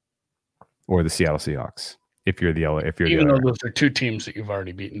or the Seattle Seahawks. Even though those are 2 teams that you've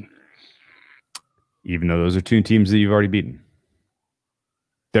already beaten. Even though those are 2 teams that you've already beaten.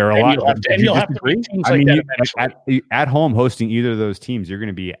 There are a lot. You'll have to beat teams like that eventually. At home hosting either of those teams, you're going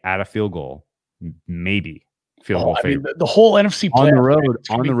to be at a field goal, maybe field goal favorite. The whole NFC on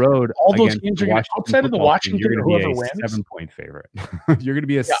the road. All those games are going to, outside of the Washington or whoever wins, 7-point favorite. You're going to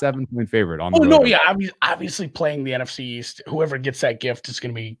be a 7-point favorite on the road. No, yeah, obviously playing the NFC East, whoever gets that gift is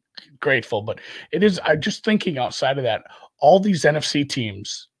going to be grateful. But it is. I'm just thinking outside of that, all these NFC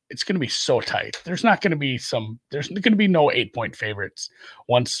teams. It's going to be so tight. There's going to be no 8-point favorites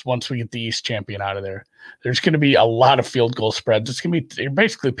once we get the East champion out of there. There's going to be a lot of field goal spreads. It's going to be, you're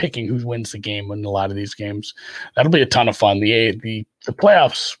basically picking who wins the game in a lot of these games. That'll be a ton of fun. The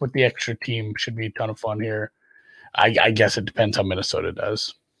playoffs with the extra team should be a ton of fun here. I guess it depends how Minnesota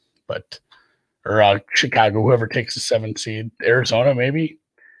does, or Chicago, whoever takes the 7th seed, Arizona maybe.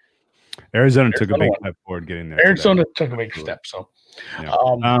 Arizona took a big step forward getting there. Arizona took a big step. So. Yeah.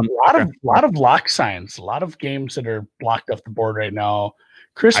 A lot of lock signs, a lot of games that are blocked off the board right now.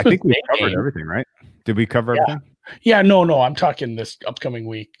 Christmas. I think we covered everything, right? Did we cover everything? Yeah, no. I'm talking this upcoming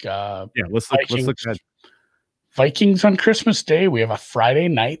week. Let's look ahead. Vikings on Christmas Day. We have a Friday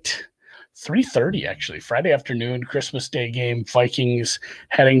night, 3:30 actually, Friday afternoon, Christmas Day game. Vikings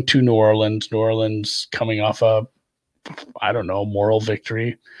heading to New Orleans. New Orleans coming off a, moral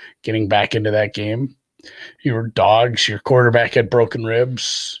victory, getting back into that game. Your dogs, your quarterback had broken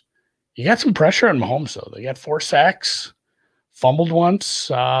ribs. You got some pressure on Mahomes, though. They got 4 sacks, fumbled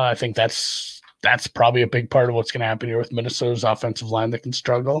once. I think that's probably a big part of what's going to happen here with Minnesota's offensive line that can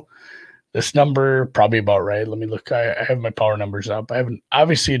struggle. This number, probably about right. Let me look. I have my power numbers up. I haven't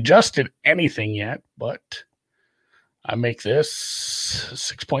obviously adjusted anything yet, but I make this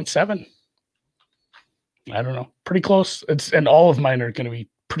 6.7. I don't know. Pretty close. And all of mine are going to be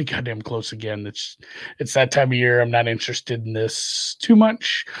pretty goddamn close again. It's that time of year. I'm not interested in this too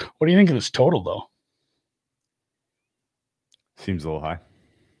much. What do you think of this total, though? Seems a little high.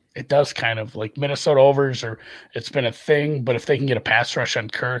 It does kind of, like Minnesota overs, or it's been a thing, but if they can get a pass rush on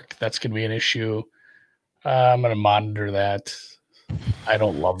Kirk, that's going to be an issue. I'm going to monitor that. I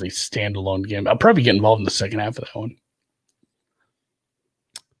don't love these standalone games. I'll probably get involved in the second half of that one.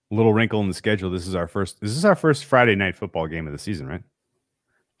 Little wrinkle in the schedule. This is our first Friday night football game of the season, right?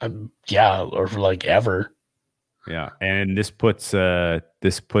 Yeah, or for like ever. Yeah, and this puts the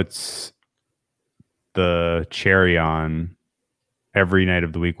cherry on every night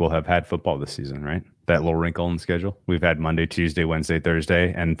of the week. We'll have had football this season, right? That little wrinkle in the schedule. We've had Monday, Tuesday, Wednesday,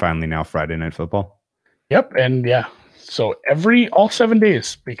 Thursday, and finally now Friday night football. Yep, and yeah, so all 7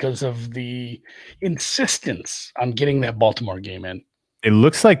 days because of the insistence on getting that Baltimore game in. It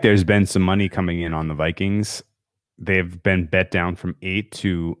looks like there's been some money coming in on the Vikings. They've been bet down from 8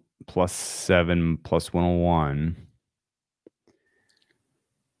 to +7, +101.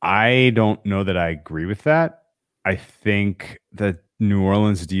 I don't know that I agree with that. I think that New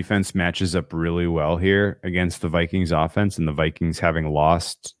Orleans defense matches up really well here against the Vikings offense, and the Vikings having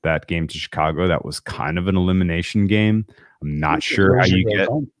lost that game to Chicago, that was kind of an elimination game. I'm not sure how you get.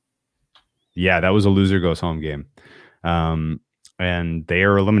 Yeah, that was a loser goes home game. And they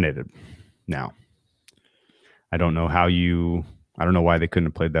are eliminated now. I don't know why they couldn't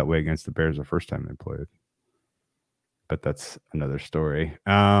have played that way against the Bears the first time they played. But that's another story.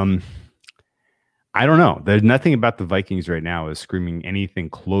 I don't know. There's nothing about the Vikings right now is screaming anything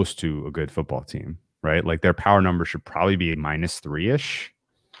close to a good football team, right? Like their power number should probably be -3-ish.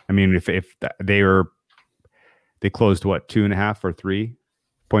 I mean, if they closed what, 2.5 or 3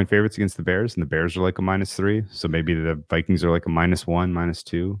 point favorites against the Bears, and the Bears are like a -3, so maybe the Vikings are like a -1,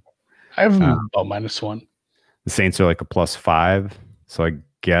 -2. I have them about -1. The Saints are like a +5, so I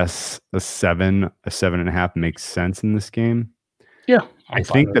guess a 7.5 makes sense in this game. Yeah, I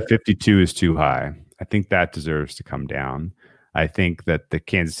think the 52 is too high. I think that deserves to come down. I think that the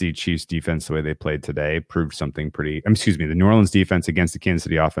Kansas City Chiefs defense, the way they played today, proved something pretty. The New Orleans defense against the Kansas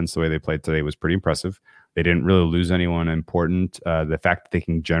City offense, the way they played today, was pretty impressive. They didn't really lose anyone important. The fact that they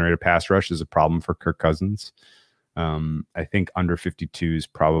can generate a pass rush is a problem for Kirk Cousins. I think under 52 is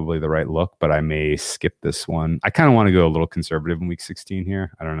probably the right look, but I may skip this one. I kind of want to go a little conservative in week 16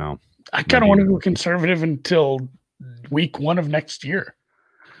 here. I don't know. I kind of want to go conservative until week 1 of next year.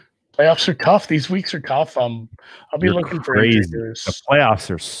 Playoffs are tough. These weeks are tough. I'll be looking for crazy. The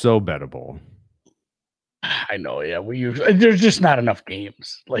playoffs are so bettable. I know, yeah. There's just not enough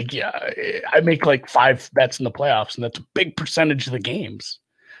games. Like, yeah, I make like 5 bets in the playoffs, and that's a big percentage of the games.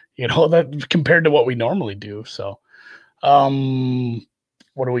 That compared to what we normally do. So,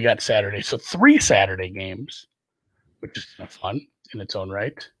 what do we got Saturday? So 3 Saturday games, which is fun in its own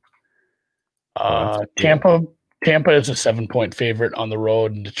right. Tampa is a 7-point favorite on the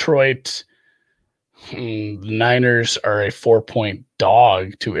road in Detroit. The Niners are a 4-point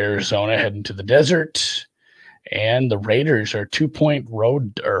dog to Arizona heading to the desert. And the Raiders are a 2-point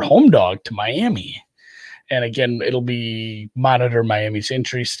road or home dog to Miami. And again, it'll be monitor Miami's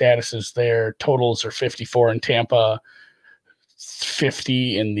injury statuses there. Totals are 54 in Tampa,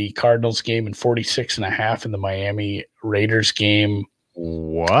 50 in the Cardinals game, and 46.5 in the Miami Raiders game.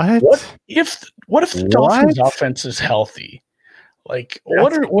 What if the Dolphins offense is healthy? Like,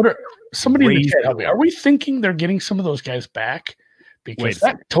 what are somebody in the chat help me? Are we thinking they're getting some of those guys back? Because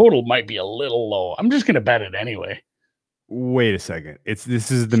that total might be a little low. I'm just gonna bet it anyway. Wait a second.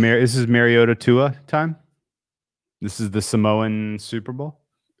 This is Mariota Tua time. This is the Samoan Super Bowl.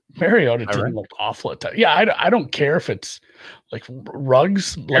 Mariota didn't look awful at times. Yeah, I don't care if it's like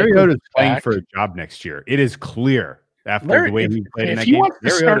Ruggs. Mariota's playing for a job next year. It is clear after the way he played in that game. If he wants to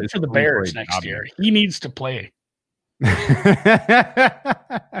start for the Bears next year, he needs to play.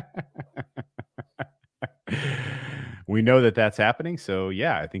 We know that that's happening. So,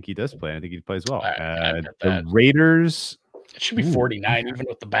 yeah, I think he does play. I think he plays well. The Raiders. It should be 49, even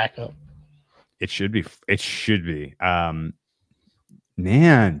with the backup. It should be.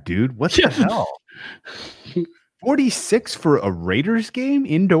 Man, dude, what the hell? 46 for a Raiders game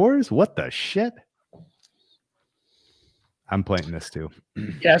indoors? What the shit? I'm playing this too.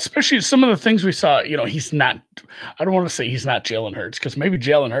 Yeah, especially some of the things we saw. He's not. I don't want to say he's not Jalen Hurts, because maybe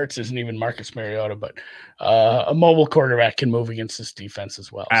Jalen Hurts isn't even Marcus Mariota, but a mobile quarterback can move against this defense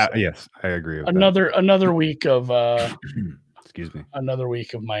as well. So yes, I agree with another week of excuse me. Another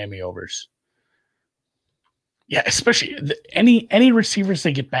week of Miami overs. Yeah, especially any receivers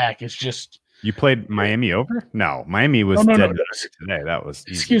they get back is just. You played Miami over? No, Miami was dead today. That was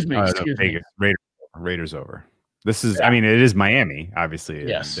easy. Excuse me. Raiders over. This is, it is Miami, obviously.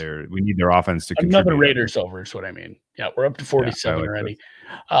 Yes. We need their offense to contribute. Another Raiders over is what I mean. Yeah, we're up to 47 already.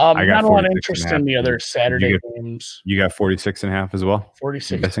 Not a lot of interest in the other Saturday games. You got 46.5 as well?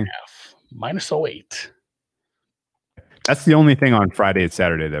 46.5. -08. That's the only thing on Friday and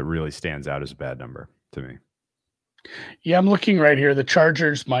Saturday that really stands out as a bad number to me. Yeah, I'm looking right here. The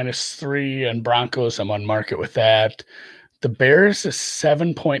Chargers -3 and Broncos. I'm on market with that. The Bears is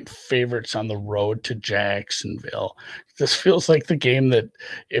 7-point favorites on the road to Jacksonville. This feels like the game that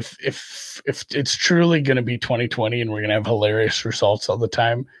if it's truly going to be 2020 and we're going to have hilarious results all the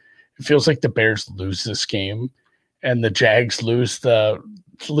time, it feels like the Bears lose this game and the Jags lose the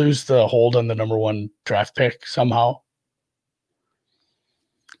hold on the number 1 draft pick somehow.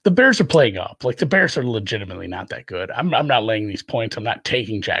 The Bears are playing up. Like, the Bears are legitimately not that good. I'm not laying these points. I'm not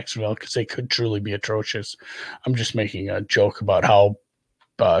taking Jacksonville because they could truly be atrocious. I'm just making a joke about how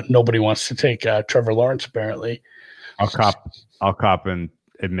nobody wants to take Trevor Lawrence, apparently. I'll cop and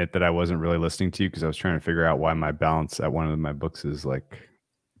admit that I wasn't really listening to you because I was trying to figure out why my balance at one of my books is like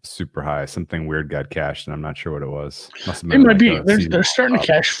super high. Something weird got cashed, and I'm not sure what it was. It might be. They're starting to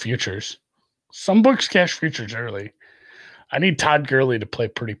cash futures. Some books cash futures early. I need Todd Gurley to play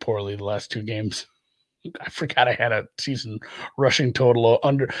pretty poorly the last 2 games. I forgot I had a season rushing total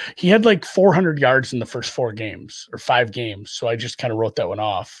under. He had like 400 yards in the first 4 games or 5 games. So I just kind of wrote that one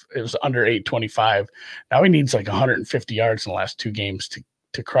off. It was under 825. Now he needs like 150 yards in the last 2 games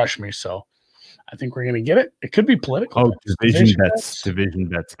to crush me. So I think we're going to get it. It could be political. Oh, division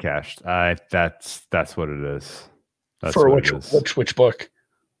bets cashed. That's what it is. That's for which book?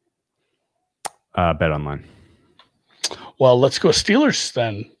 Bet Online. Well, let's go Steelers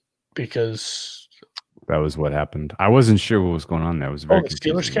then, because that was what happened. I wasn't sure what was going on there. I was very confused.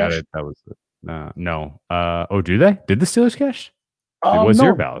 Steelers cash? That was no. Do they? Did the Steelers cash? What's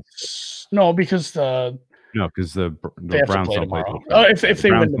your balance? No, because the Browns don't play tomorrow. If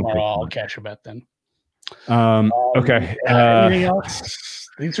they win tomorrow, I'll cash a bet then. Okay. Anything else?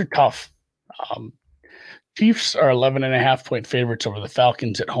 These are tough. Chiefs are 11.5-point favorites over the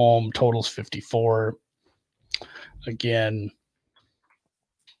Falcons at home. Totals 54. Again,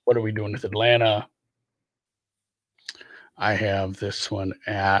 what are we doing with Atlanta? I have this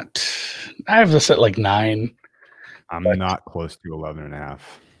at like 9. I'm not close to 11.5.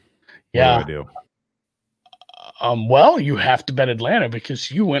 Yeah. What do I do? Well, you have to bet Atlanta because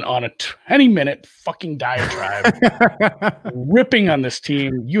you went on a 20-minute fucking diatribe ripping on this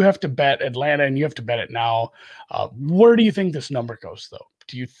team. You have to bet Atlanta, and you have to bet it now. Where do you think this number goes, though?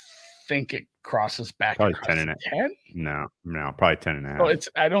 Do you think it crosses back? Probably 10.5. No, probably 10.5. Well,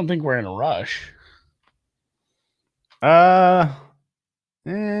 I don't think we're in a rush.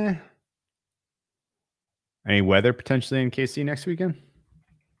 Any weather potentially in KC next weekend?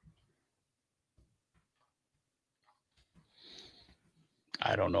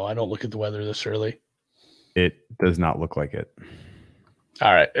 I don't know. I don't look at the weather this early. It does not look like it.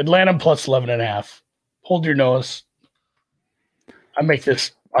 All right. Atlanta plus 11.5. Hold your nose. I make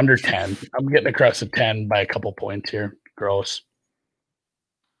this under 10. I'm getting across at 10 by a couple points here. Gross.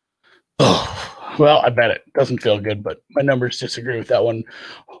 Oh, well, I bet it. Doesn't feel good, but my numbers disagree with that one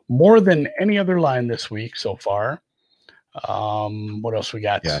more than any other line this week so far. What else we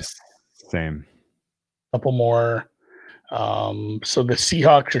got? Yes, same. Couple more. So the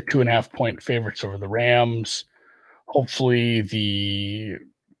Seahawks are 2.5-point favorites over the Rams. Hopefully the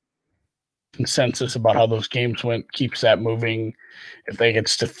consensus about how those games went keeps that moving. If they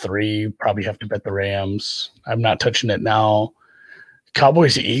gets to 3, probably have to bet the Rams. I'm not touching it now.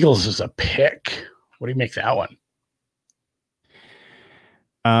 Cowboys Eagles is a pick. What do you make that one?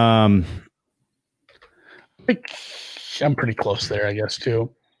 I'm pretty close there, I guess,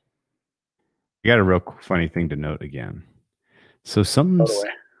 too. You got a real funny thing to note again. So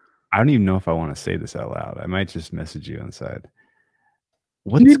I don't even know if I want to say this out loud. I might just message you on the side.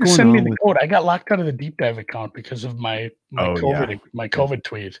 You need to send me the code. I got locked out of the deep dive account because of my COVID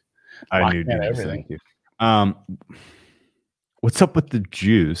tweet. I knew everything. What's up with the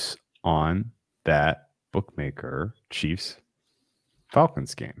juice on that bookmaker Chiefs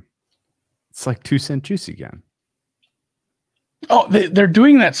Falcons game? It's like 2-cent juice again. Oh, they're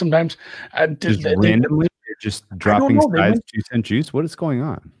doing that sometimes. Randomly, they're just dropping size 2-cent juice. What is going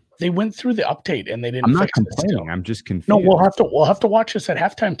on? They went through the update and they didn't. I'm not complaining. I'm just confused. No, we'll have to watch this at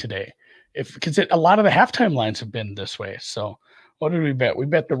halftime today, because a lot of the halftime lines have been this way. So, what did we bet? We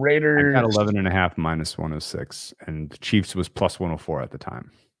bet the Raiders. I got 11.5 minus 106, and the Chiefs was plus 104 at the time.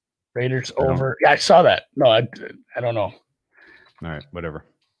 Raiders over. Yeah, I saw that. No, I don't know. All right, whatever.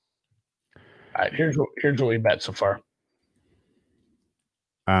 All right, here's what we bet so far.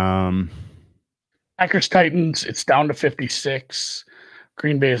 Packers Titans. It's down to 56.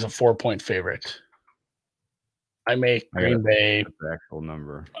 Green Bay is a 4-point favorite. I make Green Bay the actual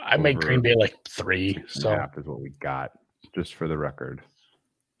number. I make Green Bay like 3. So half is what we got, just for the record.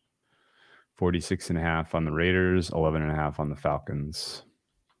 46.5 on the Raiders, 11.5 on the Falcons.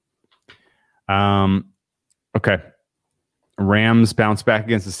 Okay. Rams bounce back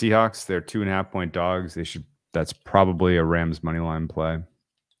against the Seahawks. They're 2.5-point dogs. That's probably a Rams money line play.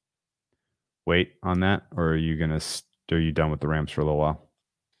 Wait on that, or are you done with the Rams for a little while?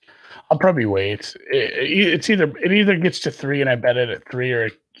 I'll probably wait. It either gets to 3 and I bet it at 3, or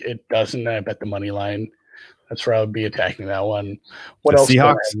it doesn't. And I bet the money line. That's where I would be attacking that one. What else? The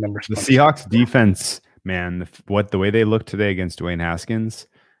Seahawks defense, man. The way they look today against Dwayne Haskins,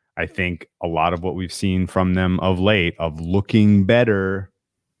 I think a lot of what we've seen from them of late, of looking better,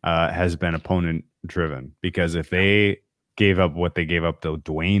 has been opponent driven. Because if they gave up what they gave up to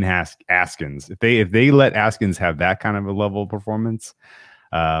Dwayne Haskins, if they let Haskins have that kind of a level of performance,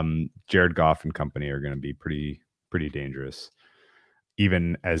 Jared Goff and company are going to be pretty dangerous.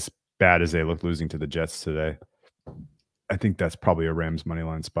 Even as bad as they look losing to the Jets today, I think that's probably a Rams money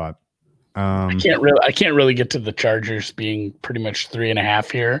line spot. I can't really get to the Chargers being pretty much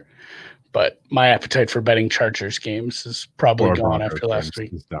 3.5 here, but my appetite for betting Chargers games is probably gone Broncos after last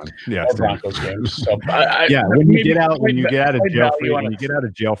week. Is done. Yeah, or Broncos games. So when you get out of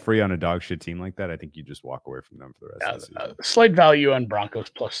jail free on a dog shit team like that, I think you just walk away from them for the rest of the season. Slight value on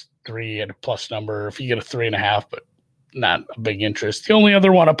Broncos +3 at a plus number. If you get a 3.5, but not a big interest. The only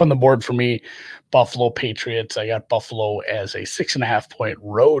other one up on the board for me, Buffalo Patriots. I got Buffalo as a 6.5-point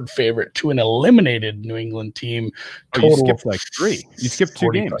road favorite to an eliminated New England team. You skipped like 3. You skipped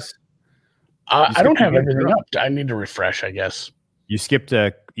 2 games. I don't have everything up. I need to refresh, I guess. You skipped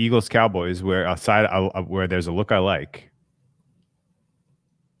Eagles Cowboys, where where there's a look I like.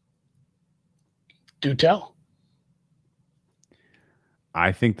 Do tell.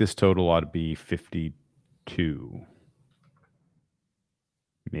 I think this total ought to be 52.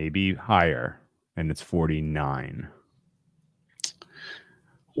 Maybe higher, and it's 49.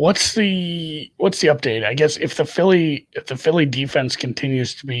 What's the update? I guess if the Philly defense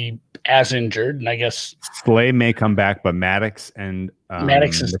continues to be as injured, and I guess Slay may come back, but Maddox and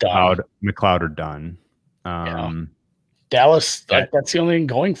Maddox is done. McLeod are done. Dallas, that's the only thing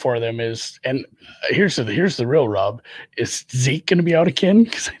going for them is, and here's the real rub: is Zeke going to be out again?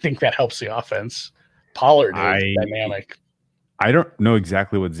 Because I think that helps the offense. Pollard is dynamic. I don't know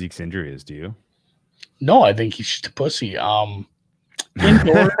exactly what Zeke's injury is. Do you? No, I think he's just a pussy.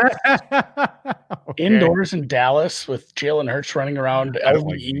 Indoors, indoors in Dallas with Jalen Hurts running around.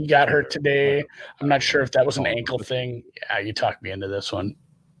 LVE got hurt today. I'm not sure if that was an ankle thing. Yeah, you talked me into this one.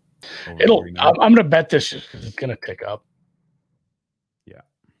 I'm going to bet this is going to tick up. Yeah,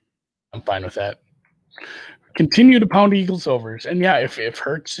 I'm fine with that. Continue to pound Eagles overs, and yeah, if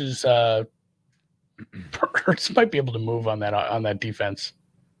Hurts is Hurts might be able to move on that defense.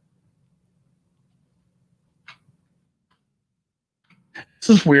 This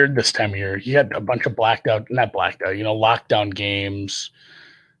is weird this time of year. You had a bunch of lockdown games.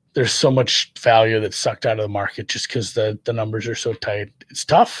 There's so much value that's sucked out of the market just because the numbers are so tight. It's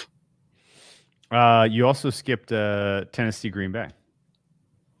tough. You also skipped Tennessee Green Bay.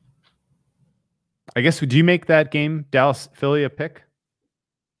 I guess, do you make that game Dallas Philly a pick?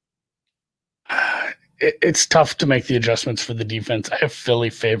 It's tough to make the adjustments for the defense. I have Philly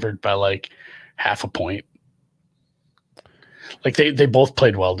favored by like 0.5 point. Like they both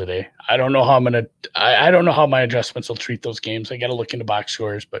played well today. I don't know how I don't know how my adjustments will treat those games. I got to look into box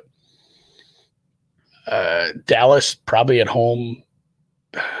scores, but Dallas probably at home.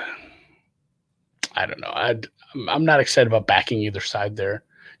 I don't know. I'm not excited about backing either side there.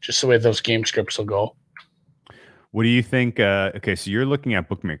 Just the way those game scripts will go. What do you think? Okay, so you're looking at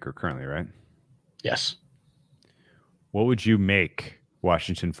Bookmaker currently, right? Yes. What would you make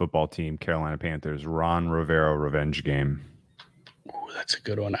Washington football team, Carolina Panthers, Ron Rivera revenge game? Ooh, that's a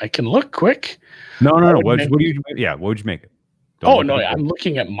good one. I can look quick. No. What would you make it? I'm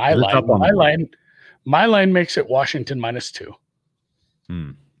looking at my line. My line makes it Washington -2.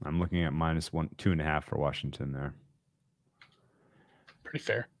 I'm looking at -2.5 for Washington there. Pretty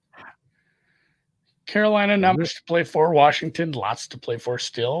fair. Carolina, not much to play for. Washington, lots to play for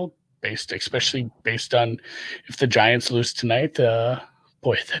still, especially based on if the Giants lose tonight.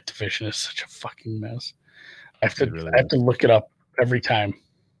 Boy, that division is such a fucking mess. I have to look it up every time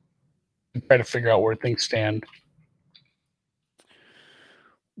and try to figure out where things stand.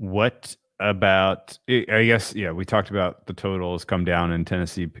 What about, I guess, we talked about the totals come down in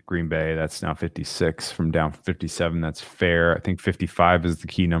Tennessee, Green Bay. That's now 56 from down 57. That's fair. I think 55 is the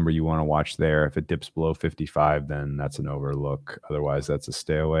key number you want to watch there. If it dips below 55, then that's an overlook. Otherwise, that's a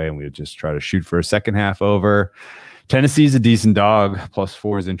stay away. And we would just try to shoot for a second half over. Tennessee's a decent dog.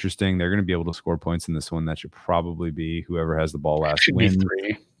 +4 is interesting. They're going to be able to score points in this one. That should probably be whoever has the ball last wins. Be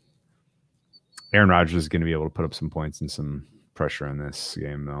 3. Aaron Rodgers is going to be able to put up some points and some pressure in this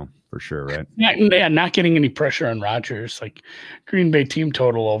game, though, for sure, right? Not getting any pressure on Rodgers. Like Green Bay team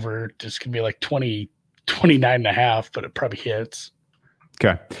total over just could be like 29.5, but it probably hits.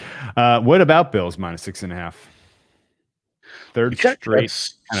 Okay. What about Bills minus 6.5? Third straight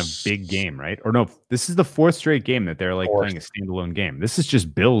kind of big game, right? Or no, this is the fourth straight game that they're like playing a standalone game. This is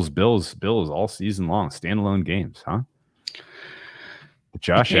just Bills all season long, standalone games, huh?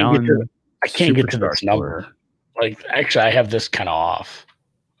 Josh Allen. I can't get to this number. Like, actually, I have this kind of off.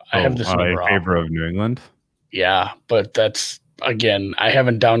 I have this number in favor of New England. Yeah, but that's again, I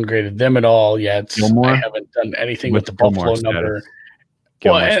haven't downgraded them at all yet. Gilmore? I haven't done anything with the Buffalo number.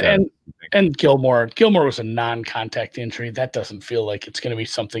 And Gilmore was a non-contact injury. That doesn't feel like it's going to be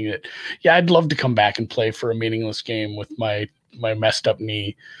something that. Yeah, I'd love to come back and play for a meaningless game with my messed up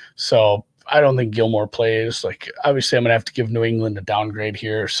knee. So I don't think Gilmore plays. Like, obviously, I'm going to have to give New England a downgrade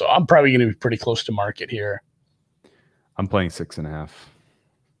here. So I'm probably going to be pretty close to market here. I'm playing 6.5.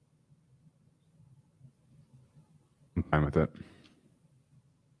 I'm fine with it.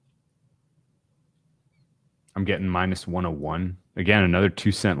 I'm getting minus 101. Again, another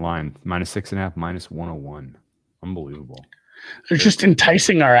 2-cent line. Minus 6.5, minus 101. Unbelievable. They're just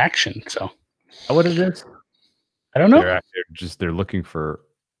enticing our action. So, what is this? I don't know. They're looking for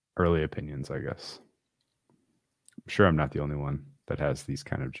early opinions, I guess. I'm sure I'm not the only one that has these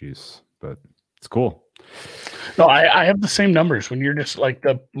kind of juice, but it's cool. No, I have the same numbers. When you're just like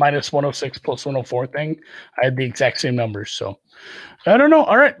the minus 106 plus 104 thing, I had the exact same numbers. So I don't know.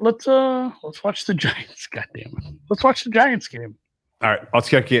 All right, let's watch the Giants. God damn it. Let's watch the Giants game. All right, I'll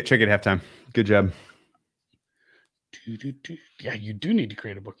check it at halftime. Good job. Yeah, you do need to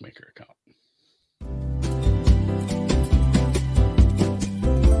create a bookmaker account.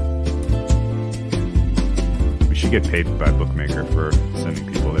 We should get paid by bookmaker for sending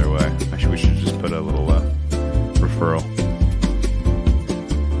people their way. Actually, we should just put a little referral.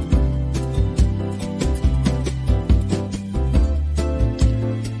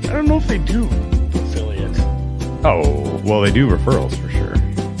 I don't know if they do affiliate. Oh, well, they do referrals for sure.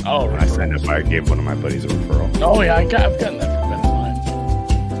 Oh, I signed up. I gave one of my buddies a referral. Oh yeah, I've gotten that